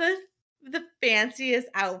the fanciest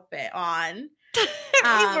outfit on. He's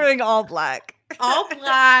Um wearing all black. all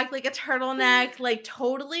black, like a turtleneck, like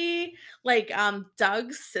totally like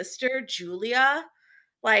Doug's sister Julia,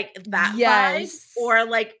 like that vibe, Yes.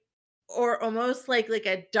 or almost like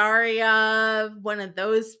a Daria, one of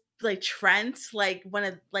those like Trent, like one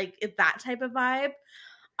of like that type of vibe.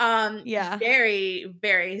 Yeah. Very,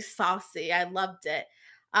 very saucy. I loved it.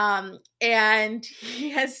 And he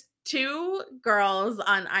has two girls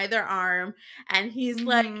on either arm, and he's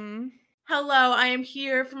like, Mhm. hello, I am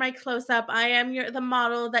here for my close up. I am the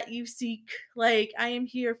model that you seek. Like I am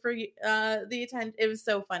here for the attention. It was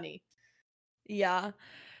so funny. Yeah.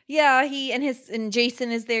 Yeah, he and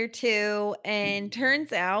Jason is there too, and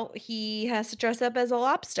turns out he has to dress up as a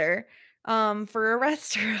lobster for a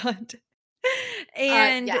restaurant.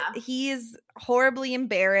 And Yeah. he's horribly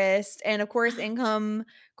embarrassed, and of course in come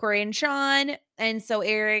Corey and Sean, and so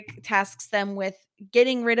Eric tasks them with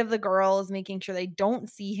getting rid of the girls, making sure they don't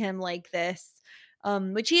see him like this.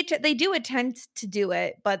 Which they do attempt to do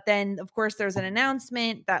it, but then of course there's an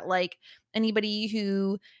announcement that like anybody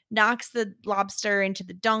who knocks the lobster into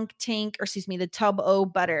the dunk tank, or excuse me, the tub o'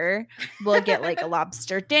 butter, will get like a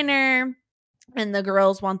lobster dinner, and the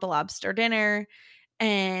girls want the lobster dinner.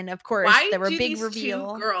 And of course, Why there were do big these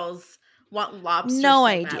reveal. two girls want lobster No so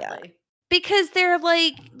idea. badly? Because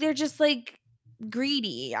they're just like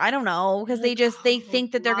greedy. I don't know. Because Like, they oh,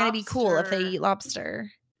 think that they're gonna be cool if they lobster. eat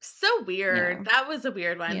lobster. So weird. Yeah. That was a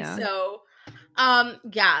weird one. Yeah. So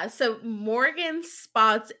yeah, so Morgan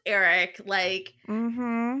spots Eric like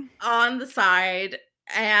Mm-hmm. on the side,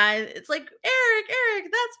 and it's like,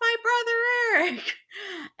 Eric, that's my brother Eric.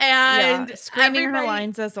 Yeah. And Screaming her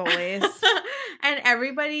lines as always. and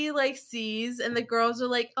everybody like sees, and the girls are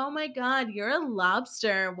like, oh my god, you're a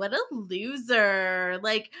lobster. What a loser.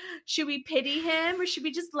 Like, should we pity him or should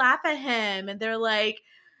we just laugh at him? And they're like,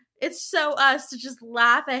 it's so us to just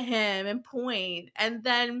laugh at him and point. And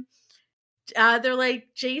then they're like,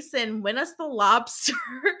 Jason, win us the lobster.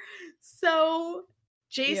 So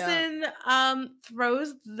Jason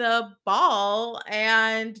throws the ball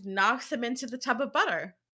and knocks him into the tub of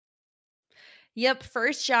butter. Yep,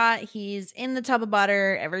 first shot, he's in the tub of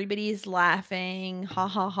butter. Everybody's laughing. Ha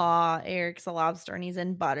ha ha. Eric's a lobster and he's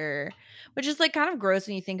in butter, which is like kind of gross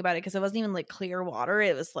when you think about it because it wasn't even like clear water.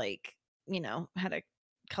 It was like, had a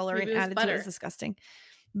colorant Maybe it was added to it. butter. It was disgusting.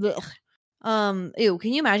 Ugh. Ew,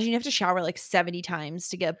 can you imagine you have to shower like 70 times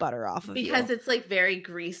to get butter off of Because you? it's like very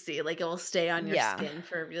greasy. Like, it will stay on your Yeah. skin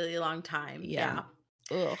for a really long time. Yeah.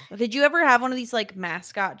 Ugh. Did you ever have one of these like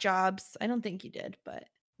mascot jobs? I don't think you did, but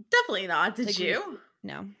Definitely not. Did like you?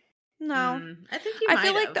 no. I think you I might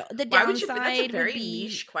feel like have. the Why would you? downside That's a would very be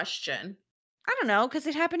niche question. I don't know, because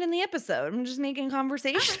it happened in the episode. I'm just making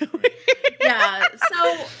conversation. Yeah.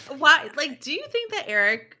 So why, like, do you think that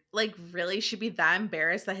Eric like really should be that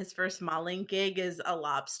embarrassed that his first modeling gig is a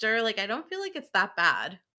lobster? Like, I don't feel like it's that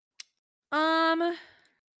bad.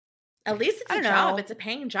 At least it's I a don't job. know. It's a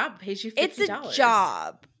paying job. It pays you $50. It's a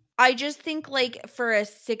job. I just think like for a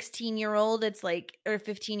 16-year-old, it's like, or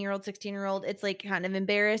 15-year-old, 16-year-old, it's like kind of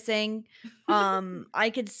embarrassing.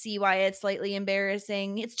 I could see why it's slightly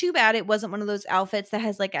embarrassing. It's too bad it wasn't one of those outfits that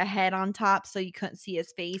has like a head on top so you couldn't see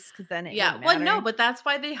his face because then it Yeah. wouldn't Well, matter. no, but that's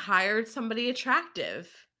why they hired somebody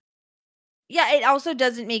attractive. Yeah, it also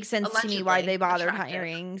doesn't make sense to me why Allegedly they bothered attractive.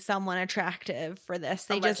 hiring someone attractive for this.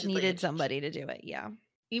 They just Allegedly needed somebody to do it. Yeah.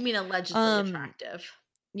 You mean allegedly attractive?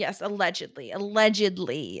 Yes,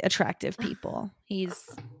 allegedly attractive people. He's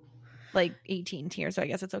like 18 here, so I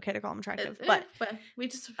guess it's okay to call him attractive. But we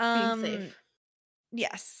just being safe.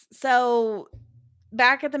 Yes. So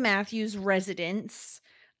back at the Matthews residence,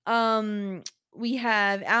 we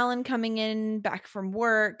have Alan coming in back from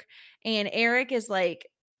work, and Eric is like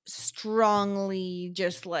strongly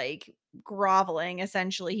just like groveling.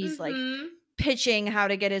 Essentially, he's like pitching how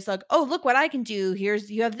to get his like, oh, look what I can do.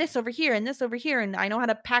 You have this over here and this over here, and I know how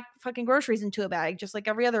to pack fucking groceries into a bag just like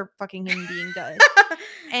every other fucking human being does.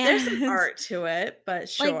 And there's some art to it, but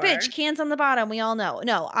sure. Like, bitch, cans on the bottom, we all know.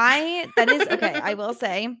 No, that is okay. I will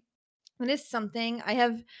say that is something. I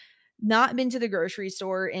have not been to the grocery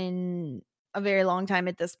store in a very long time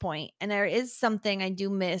at this point. And there is something I do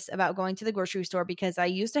miss about going to the grocery store because I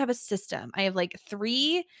used to have a system. I have like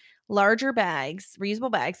 3 larger bags,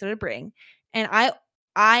 reusable bags that I bring. And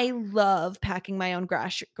I love packing my own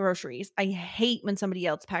groceries. I hate when somebody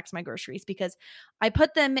else packs my groceries because I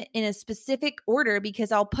put them in a specific order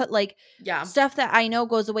because I'll put like stuff that I know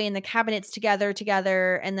goes away in the cabinets together,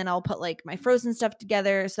 and then I'll put like my frozen stuff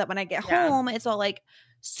together so that when I get home, it's all like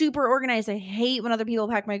super organized. I hate when other people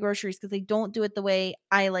pack my groceries because they don't do it the way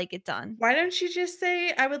I like it done. Why don't you just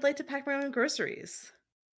say, I would like to pack my own groceries?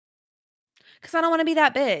 Because I don't want to be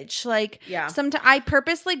that bitch. Like, sometimes I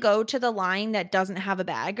purposely go to the line that doesn't have a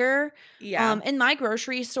bagger. In my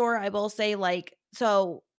grocery store, I will say, like,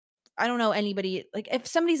 so I don't know anybody, like, if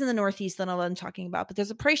somebody's in the Northeast, they'll know what I'm talking about. But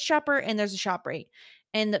there's a Price Chopper and there's a ShopRite.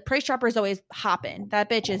 And the Price Chopper is always hopping. That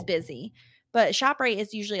bitch is busy. But ShopRite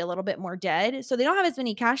is usually a little bit more dead. So they don't have as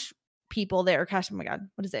many cash people there. Oh my God.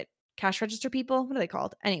 What is it? Cash register people? What are they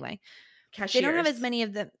called? Anyway. Cashiers. They don't have as many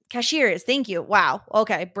of the cashiers. Thank you. Wow.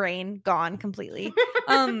 Okay. Brain gone completely.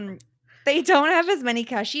 They don't have as many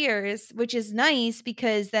cashiers, which is nice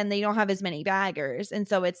because then they don't have as many baggers. And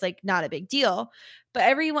so it's like not a big deal.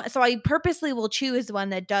 But so I purposely will choose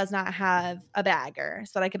one that does not have a bagger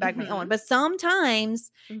so that I can bag my own. But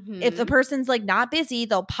sometimes if the person's like not busy,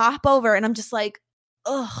 they'll pop over and I'm just like,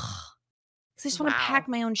 ugh. Because I just want to pack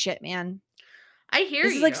my own shit, man. I hear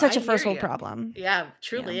this is like such a first world problem. Yeah,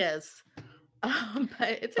 truly is.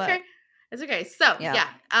 But it's okay. It's okay. So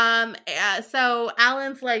so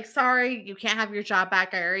Alan's like, sorry, you can't have your job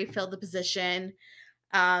back. I already filled the position.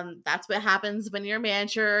 That's what happens when you're a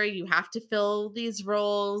manager. You have to fill these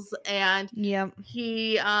roles. And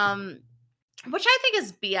he which I think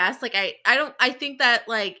is BS. Like I think that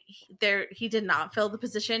like he did not fill the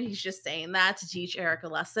position. He's just saying that to teach Eric a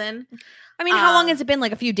lesson. I mean, how long has it been?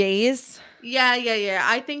 Like a few days? Yeah.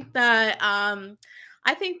 I think that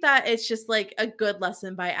it's just like a good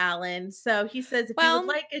lesson by Alan. So he says if you would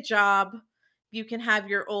like a job, you can have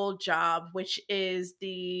your old job, which is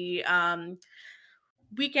the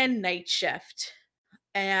weekend night shift.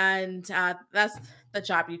 And that's the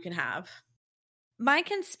job you can have. My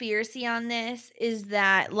conspiracy on this is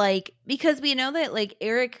that, like, because we know that, like,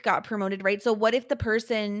 Eric got promoted, right? So what if the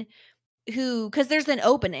person because there's an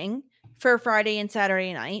opening for Friday and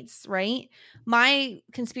Saturday nights, right? My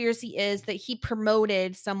conspiracy is that he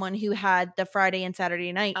promoted someone who had the Friday and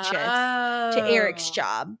Saturday night shifts to Eric's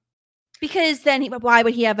job. Because then why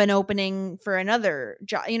would he have an opening for another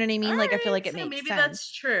job? You know what I mean? Like, I feel like it makes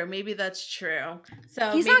sense. Maybe that's true.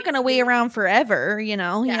 So he's not going to wait around forever, you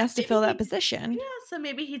know? Yeah, he has to fill that position. Yeah, so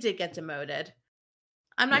maybe he did get demoted.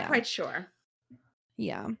 I'm not quite sure.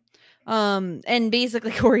 Yeah. And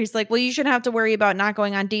basically Corey's like, well, you shouldn't have to worry about not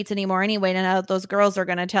going on dates anymore anyway. And now those girls are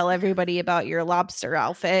going to tell everybody about your lobster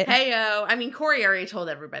outfit. Heyo. I mean, Corey already told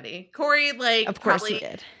everybody. Corey, like, of course he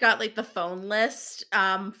did. Got like the phone list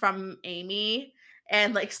from Amy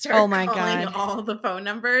and like started calling all the phone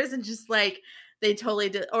numbers and just like they totally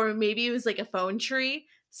did. Or maybe it was like a phone tree.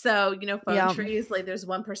 So, you know, phone trees, like there's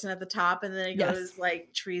one person at the top and then it goes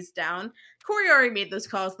like trees down. Corey already made those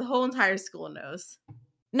calls. The whole entire school knows.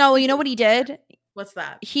 No, you know what he did? What's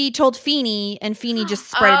that? He told Feeney, and Feeney just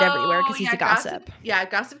spread it everywhere because he's a gossip.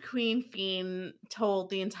 Gossip Queen Fiend told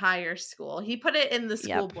the entire school. He put it in the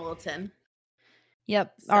school bulletin.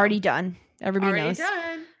 Yep, so, already done. Everybody knows.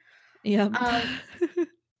 Done. Yep.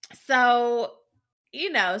 So, you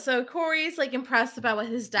know, so Corey's like impressed about what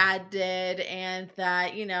his dad did, and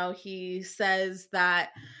that, you know, he says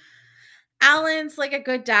that Alan's like a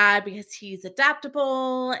good dad because he's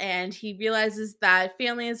adaptable and he realizes that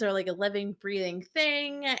families are like a living, breathing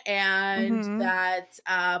thing and that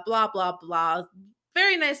blah, blah, blah.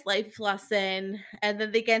 Very nice life lesson. And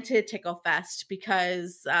then they get into a tickle fest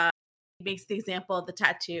because he makes the example of the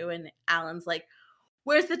tattoo and Alan's like,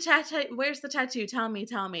 where's the tattoo? Where's the tattoo? Tell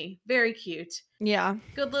me. Very cute. Yeah.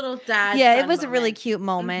 Good little dad. Yeah, it was a really cute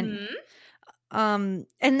moment. And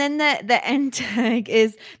then the end tag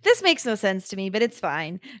is, this makes no sense to me, but it's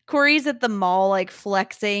fine. Corey's at the mall like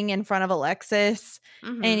flexing in front of Alexis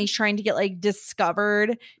and he's trying to get like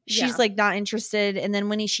discovered. She's like not interested. And then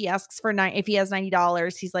when she asks for if he has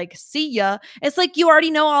 $90, he's like, see ya. It's like, you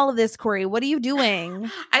already know all of this, Corey. What are you doing?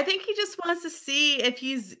 I think he just wants to see if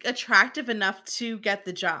he's attractive enough to get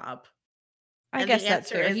the job. I guess that's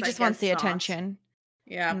fair. He just wants the attention.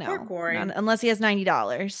 Yeah, poor Corey. Unless he has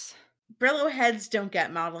 $90. Brillo heads don't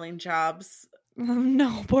get modeling jobs. Oh,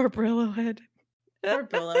 no, poor Brillo head. Poor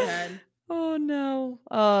Brillo head. Oh no.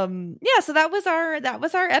 Yeah, so that was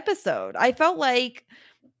our episode. I felt like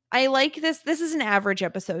I like this. This is an average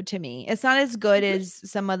episode to me. It's not as good as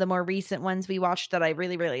some of the more recent ones we watched that I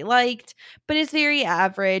really, really liked, but it's very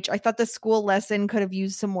average. I thought the school lesson could have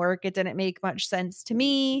used some work. It didn't make much sense to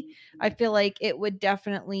me. I feel like it would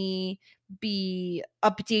definitely be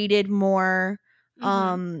updated more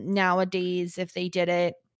nowadays if they did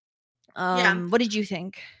it. What did you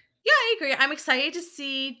think? Yeah, I agree. I'm excited to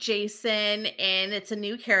see Jason, and it's a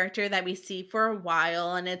new character that we see for a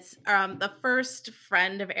while, and it's the first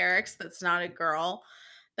friend of Eric's that's not a girl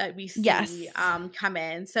that we see come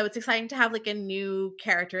in. So it's exciting to have like a new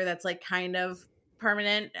character that's like kind of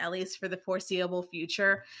permanent, at least for the foreseeable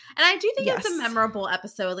future. And I do think it's a memorable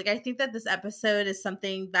episode. Like I think that this episode is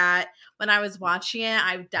something that when I was watching it,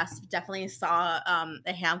 I definitely saw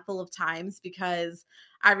a handful of times because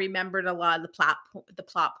I remembered a lot of the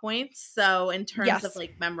plot points. So in terms of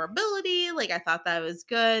like memorability, like I thought that was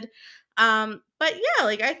good. But yeah,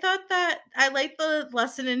 like I thought that I liked the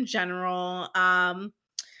lesson in general. I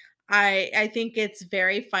think it's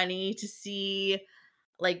very funny to see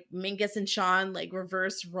like Mingus and Sean like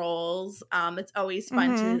reverse roles. It's always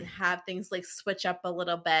fun to have things like switch up a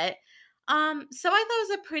little bit. So I thought it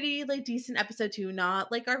was a pretty like decent episode too.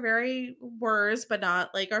 Not like our very worst, but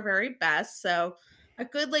not like our very best. So a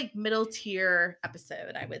good like middle tier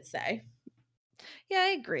episode, I would say. Yeah, I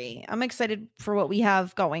agree. I'm excited for what we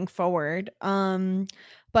have going forward.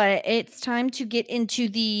 But it's time to get into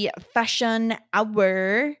the fashion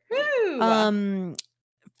hour. Woo!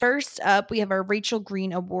 First up, we have our Rachel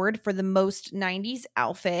Green Award for the most 90s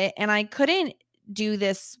outfit, and I couldn't do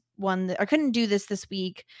this this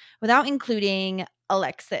week without including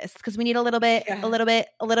Alexis because we need a little bit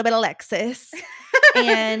Alexis.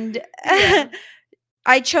 And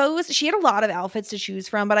she had a lot of outfits to choose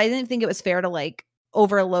from, but I didn't think it was fair to like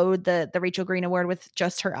overload the Rachel Green Award with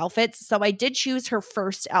just her outfits. So I did choose her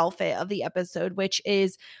first outfit of the episode, which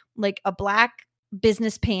is like a black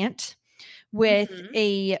business pant with Mhm.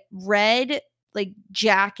 a red like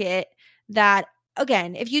jacket that,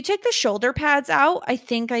 again, if you take the shoulder pads out, I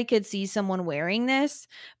think I could see someone wearing this,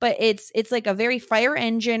 but it's like a very fire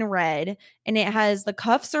engine red, and it has, the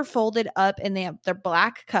cuffs are folded up and they're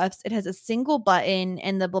black cuffs. It has a single button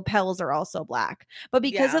and the lapels are also black. But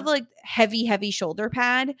because Yeah. of like heavy shoulder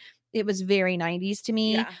pad, it was very 90s to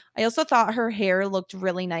me. Yeah. I also thought her hair looked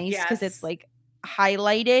really nice because it's Yes. like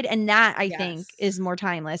highlighted, and that I think Yes. is more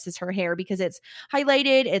timeless, is her hair, because it's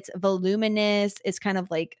highlighted, it's voluminous, it's kind of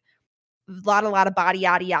like lot of body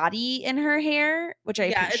yaddy yaddy in her hair, which I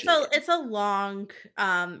Yeah, appreciated. it's a long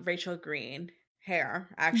Rachel Green hair,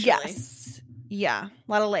 actually. Yes. Yeah,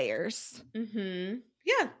 a lot of layers. Mhm.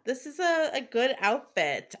 Yeah, this is a good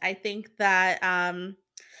outfit. I think that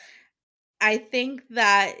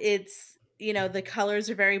it's, the colors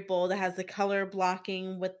are very bold. It has the color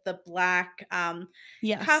blocking with the black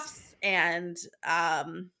Yes. cuffs and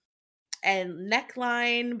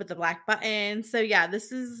neckline with the black button. So yeah,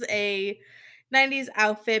 this is a 90s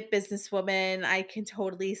outfit, businesswoman. I can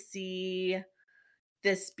totally see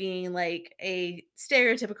this being like a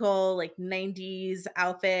stereotypical like 90s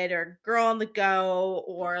outfit or girl on the go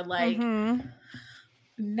or like Mhm.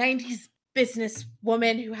 90s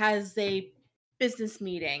businesswoman who has a business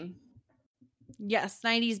meeting. Yes,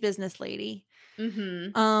 90s business lady.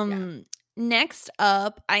 Mhm. Yeah. Next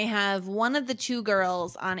up, I have one of the two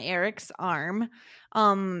girls on Eric's arm.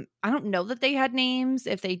 I don't know that they had names.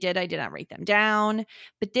 If they did, I did not write them down.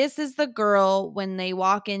 But this is the girl when they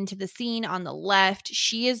walk into the scene on the left.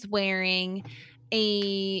 She is wearing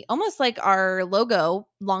a almost like our logo,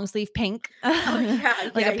 long sleeve pink, Oh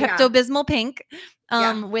yeah, like yeah, a yeah. Pepto Bismol pink,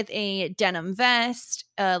 Yeah. with a denim vest,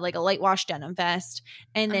 like a light wash denim vest,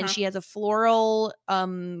 and then Uh-huh. she has a floral,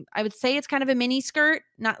 I would say it's kind of a mini skirt,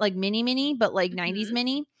 not like mini, but like 90s Mhm.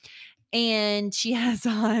 mini. And she has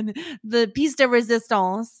on the piece de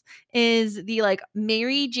resistance is the like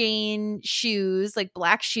Mary Jane shoes, like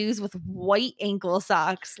black shoes with white ankle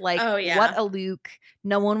socks. Like, Oh what yeah. a Luke.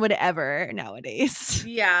 No one would ever nowadays.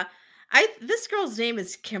 Yeah. This girl's name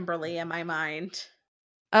is Kimberly in my mind.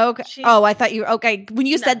 Okay. She Oh, I thought you okay. When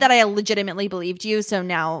you said no. that, I legitimately believed you. So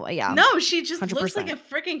now, yeah, No, she just looks like 100%. a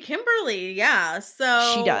freaking Kimberly. Yeah. She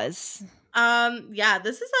So does. yeah,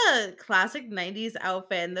 this is a classic 90s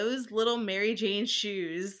outfit. And those little Mary Jane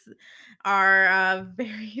shoes are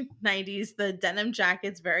very 90s. The denim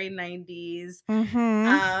jacket's very 90s.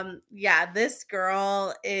 Mm-hmm. Yeah, this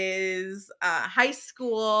girl is high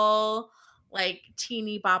school, like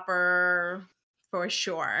teeny bopper for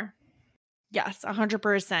sure. Yes,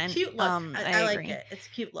 100%. Cute look. I I like agree. it. It's a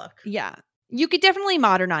cute look. Yeah. You could definitely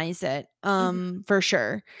modernize it, Mhm. for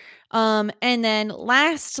sure. And then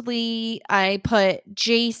lastly, I put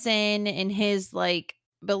Jason in his like,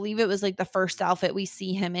 believe it was like the first outfit we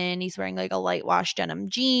see him in. He's wearing like a light wash denim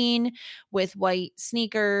jean with white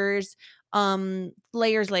sneakers,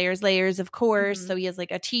 layers, of course. So Mhm. he has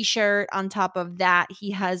like a t-shirt. On top of that,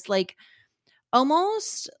 he has like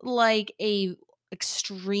almost like a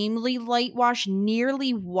extremely light wash,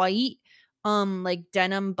 nearly white, like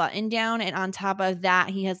denim button down, and on top of that,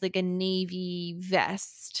 he has like a navy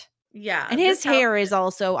vest. Yeah, And this his hair is outfit.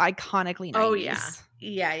 also iconically Oh yeah. 90s.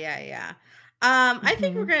 Yeah, yeah, yeah. I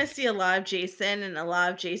think we're Mhm. gonna see a lot of Jason and a lot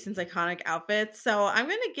of Jason's iconic outfits. So I'm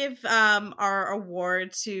gonna give our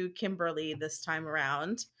award to Kimberly this time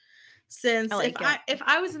around. I Since like it. if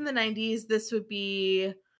I was in the 90s, this would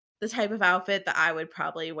be the type of outfit that I would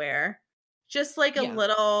probably wear. Yeah. Just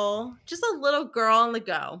a little girl on the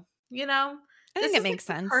go, you know? I think This it is like makes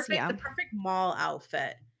sense. Yeah. the perfect mall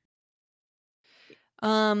outfit. I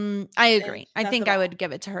And agree. she I has think them I all. would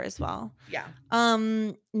give it to her as well. Yeah.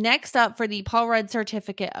 Next up for the Paul Rudd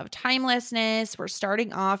Certificate of Timelessness, we're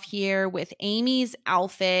starting off here with Amy's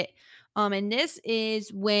outfit. And this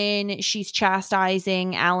is when she's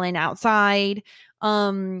chastising Alan outside.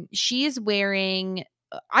 She is wearing,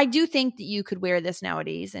 I do think that you could wear this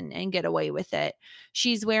nowadays and get away with it.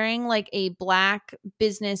 She's wearing like a black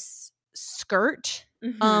business skirt,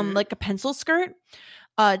 Mhm. like a pencil skirt.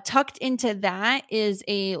 Tucked into that is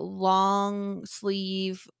a long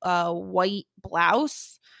sleeve white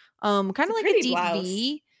blouse. It's Kind a of like a pretty deep blouse.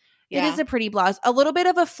 V. It is Yeah. a pretty blouse. A little bit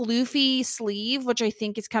of a floofy sleeve, which I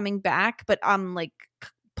think is coming back, but like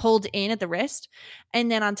pulled in at the wrist. And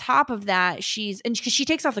then on top of that, because she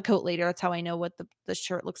takes off the coat later. That's how I know what the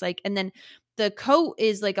shirt looks like. And then the coat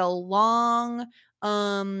is like a long, I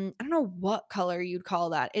don't know what color you'd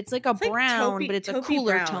call that. It's like a It's like brown, but it's a taupey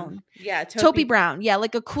cooler brown. tone. Yeah, Taupey taupey. brown. Yeah,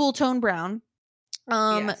 like a cool tone brown.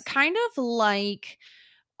 Yes. Kind of like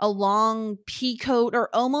a long pea coat, or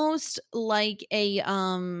almost like a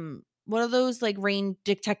what are those like rain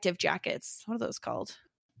detective jackets? What are those called?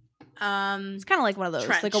 It's kind of like one of those,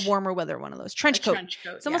 like a Trench. warmer weather one of those. A Trench coat. trench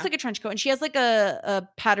coat. It's almost like a trench coat. And she has like a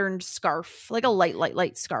patterned scarf, like a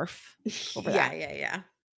light scarf over that. Yeah.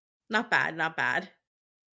 Not bad.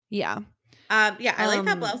 Yeah. Yeah, I like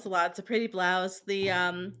that blouse a lot. It's a pretty blouse.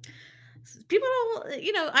 The people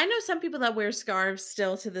don't, I know some people that wear scarves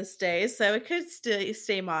still to this day, so it could still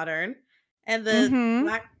stay modern. And the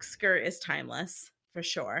black skirt is timeless for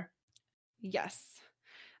sure. Yes.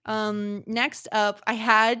 Next up, I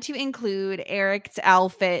had to include Eric's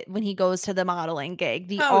outfit when he goes to the modeling gig.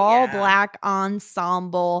 The all black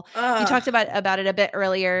ensemble. You talked about it a bit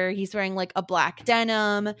earlier. He's wearing like a black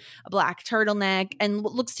denim, a black turtleneck, and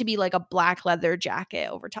what looks to be like a black leather jacket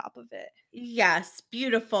over top of it. Yes,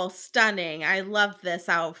 beautiful, stunning. I love this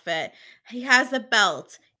outfit. He has a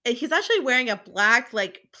belt. He's actually wearing a black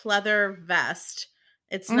like pleather vest.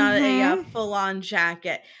 It's not a full-on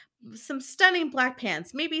jacket. Some stunning black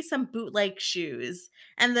pants, maybe some bootleg shoes,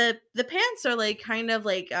 and the pants are like kind of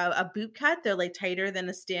like a boot cut. They're like tighter than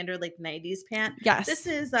a standard like 90s pant. Yes, this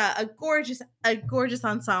is a gorgeous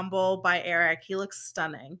ensemble by Eric. He looks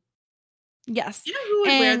stunning. Yes, you know who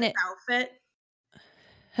would wear this outfit?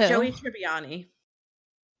 Who? Joey Tribbiani.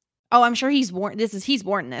 Oh, I'm sure he's worn this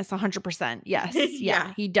 100%. Yes,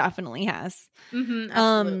 yeah, he definitely has.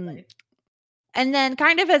 Absolutely. And then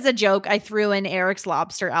kind of as a joke, I threw in Eric's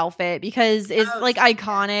lobster outfit because it's like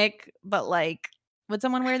iconic, but like, would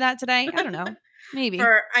someone wear that today? I don't know. Maybe.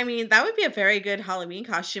 That would be a very good Halloween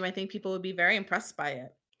costume. I think people would be very impressed by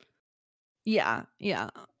it. Yeah.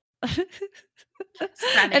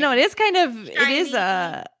 I know it is kind of, shiny. It is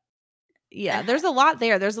yeah, there's a lot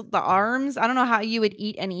there. There's the arms. I don't know how you would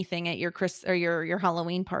eat anything at your your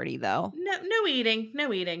Halloween party though. No eating. No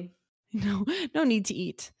need to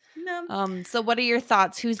eat. No. So what are your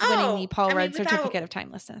thoughts? Who's winning the Paul Rudd Certificate of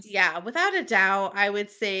Timelessness? Yeah, without a doubt, I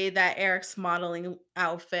would say that Eric's modeling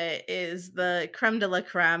outfit is the creme de la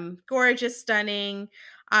creme. Gorgeous, stunning.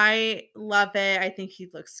 I love it. I think he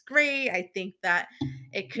looks great. I think that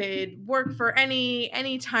it could work for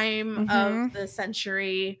any time of the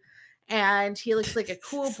century. And he looks like a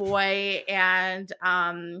cool boy. And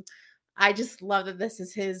I just love that this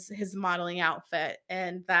is his modeling outfit,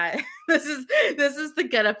 and that this is the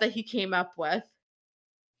getup that he came up with.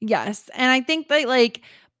 Yes, and I think that like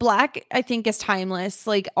black, I think is timeless.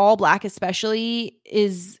 Like all black, especially,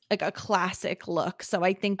 is like a classic look. So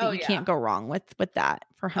I think that you can't go wrong with that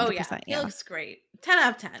for 100%. He looks great. 10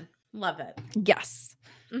 out of 10. Love it. Yes.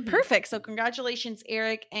 Perfect. So congratulations,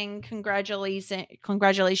 Eric, and congratulations,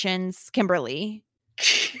 Kimberly.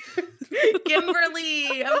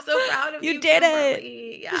 Kimberly, I'm so proud of you. You did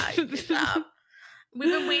Kimberly. It. Yeah, good job. We've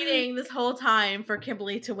been waiting this whole time for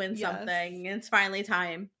Kimberly to win something, and it's finally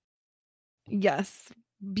time. Yes,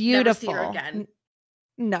 beautiful. Never see her again.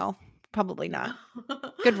 No, probably not.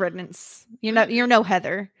 Good riddance. You're no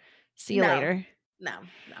Heather. See you later. No.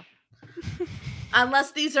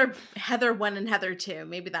 Unless these are Heather 1 and Heather 2.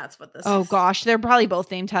 Maybe that's what this is. Oh gosh, they're probably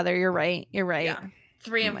both named Heather. You're right. Yeah.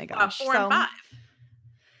 3 and 4 and 5.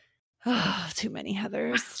 Oh, too many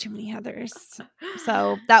Heathers.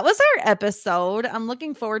 So that was our episode. I'm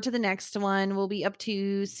looking forward to the next one. We'll be up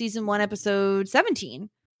to season 1, episode 17.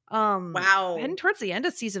 Wow. Heading towards the end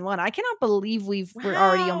of season 1. I cannot believe we're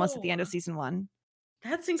already almost at the end of season 1.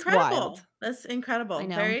 That's incredible. That's incredible. I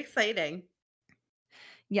know. Very exciting.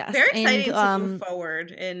 Yes. Very exciting to move forward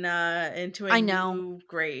into a new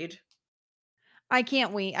grade. I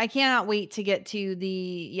can't wait. I cannot wait to get to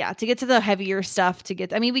the heavier stuff,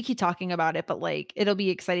 we keep talking about it, but like it'll be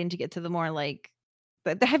exciting to get to the more like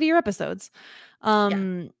the heavier episodes.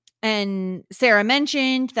 And Sarah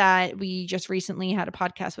mentioned that we just recently had a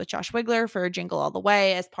podcast with Josh Wigler for Jingle All the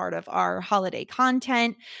Way as part of our holiday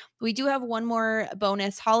content. We do have one more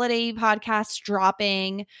bonus holiday podcast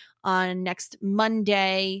dropping on next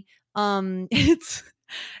Monday. It's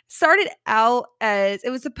started out as it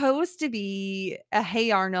was supposed to be a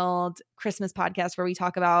Hey Arnold Christmas podcast where we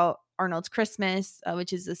talk about Arnold's Christmas,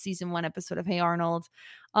 which is a season 1 episode of Hey Arnold.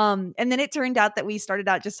 And then it turned out that we started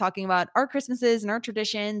out just talking about our Christmases and our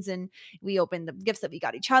traditions, and we opened the gifts that we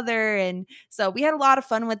got each other. And so we had a lot of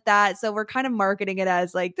fun with that. So we're kind of marketing it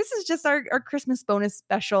as like, this is just our Christmas bonus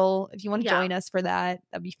special. If you want to join us for that,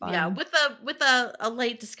 that'd be fun. Yeah. With a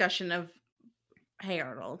light discussion of Hey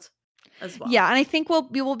Arnold. as well. Yeah, and I think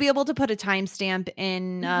we will be able to put a timestamp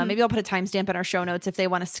in. Maybe I'll put a timestamp in our show notes if they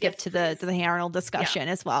want to skip to the Hey Arnold discussion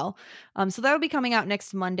as well. So that will be coming out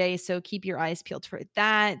next Monday. So keep your eyes peeled for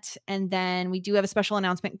that. And then we do have a special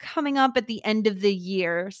announcement coming up at the end of the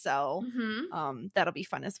year. So that'll be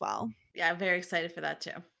fun as well. Yeah, I'm very excited for that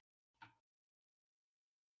too.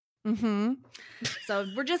 So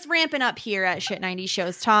we're just ramping up here at Shit 90s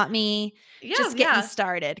Shows Taught Me. Just getting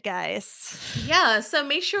started, guys. Yeah, so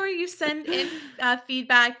make sure you send in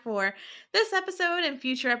feedback for this episode and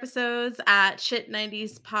future episodes at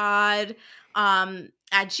shit90spod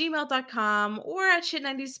at gmail.com or at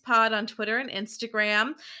shit90spod on Twitter and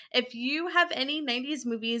Instagram. If you have any 90s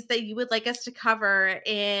movies that you would like us to cover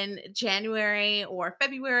in January or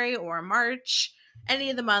February or March,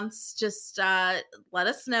 any of the months, just let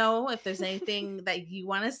us know if there's anything that you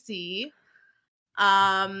want to see.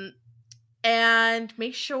 And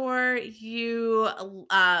make sure you,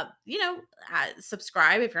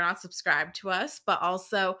 subscribe if you're not subscribed to us, but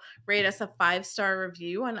also rate us a 5-star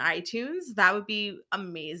review on iTunes. That would be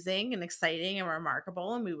amazing and exciting and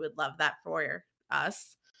remarkable, and we would love that for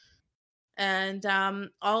us. And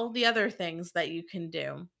all the other things that you can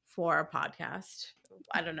do for a podcast.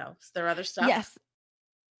 I don't know. Is there other stuff? Yes.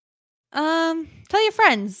 Tell your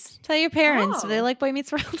friends, tell your parents. Do they like Boy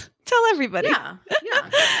Meets World? Tell everybody. Yeah.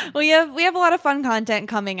 we have a lot of fun content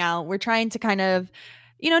coming out. We're trying to kind of,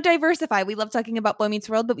 diversify. We love talking about Boy Meets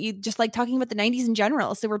World, but we just like talking about the 90s in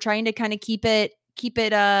general. So we're trying to kind of keep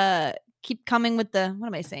coming with the, what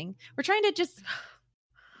am I saying? We're trying to just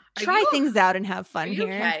try things out and have fun here.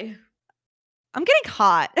 Okay? I'm getting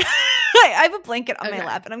hot. I have a blanket on my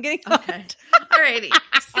lap and I'm getting hot. Okay. Alrighty.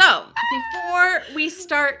 So before we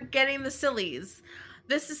start getting the sillies,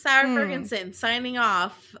 this is Sarah Ferguson signing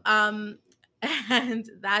off. And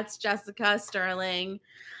that's Jessica Sterling.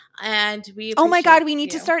 And we oh my God, we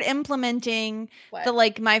need to start implementing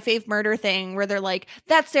the My Fave Murder thing where they're like,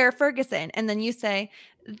 that's Sarah Ferguson. And then you say,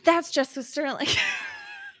 that's Jessica Sterling.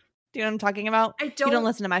 Do you know what I'm talking about? I don't. You don't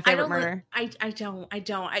listen to My Favorite Murder. I don't.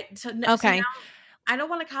 Okay. So now, I don't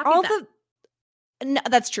want to copy that. No,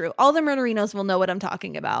 that's true. All the murderinos will know what I'm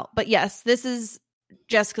talking about. But yes, this is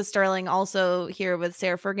Jessica Sterling also here with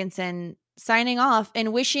Sarah Ferguson signing off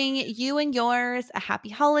and wishing you and yours a happy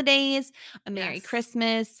holidays, a Merry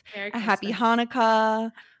Christmas, a happy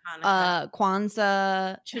Hanukkah,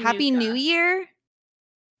 Kwanzaa, Chanukah. Happy New Year.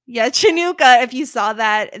 Yeah, Chanukah, if you saw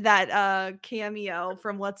that cameo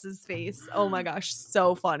from What's His Face. Oh my gosh,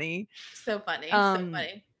 so funny. So funny. So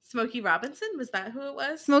funny. Smokey Robinson, was that who it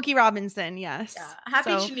was? Smokey Robinson, yes. Yeah. Happy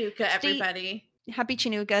Chanukah, everybody. Happy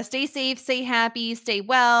Chanukah. Stay safe, stay happy, stay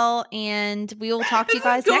well, and we will talk to you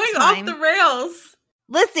guys next time. Going off the rails.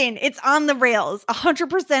 Listen, it's on the rails.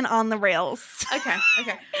 100% on the rails. Okay.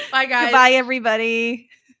 Bye, guys. Goodbye, everybody.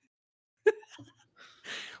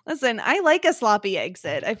 Listen, I like a sloppy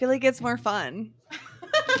exit. I feel like it's more fun.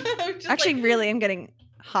 Actually, really, I'm getting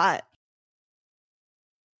hot.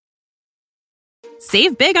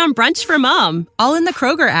 Save big on brunch for mom, all in the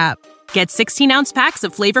Kroger app. Get 16-ounce packs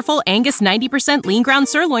of flavorful Angus 90% lean ground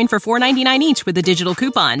sirloin for $4.99 each with a digital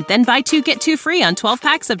coupon. Then buy 2, get 2 free on 12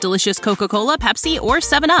 packs of delicious Coca-Cola, Pepsi, or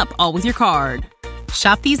 7-Up, all with your card.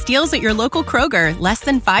 Shop these deals at your local Kroger, less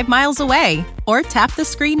than 5 miles away. Or tap the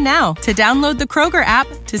screen now to download the Kroger app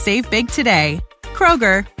to save big today.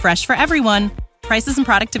 Kroger, fresh for everyone. Prices and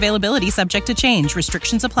product availability subject to change.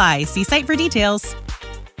 Restrictions apply. See site for details.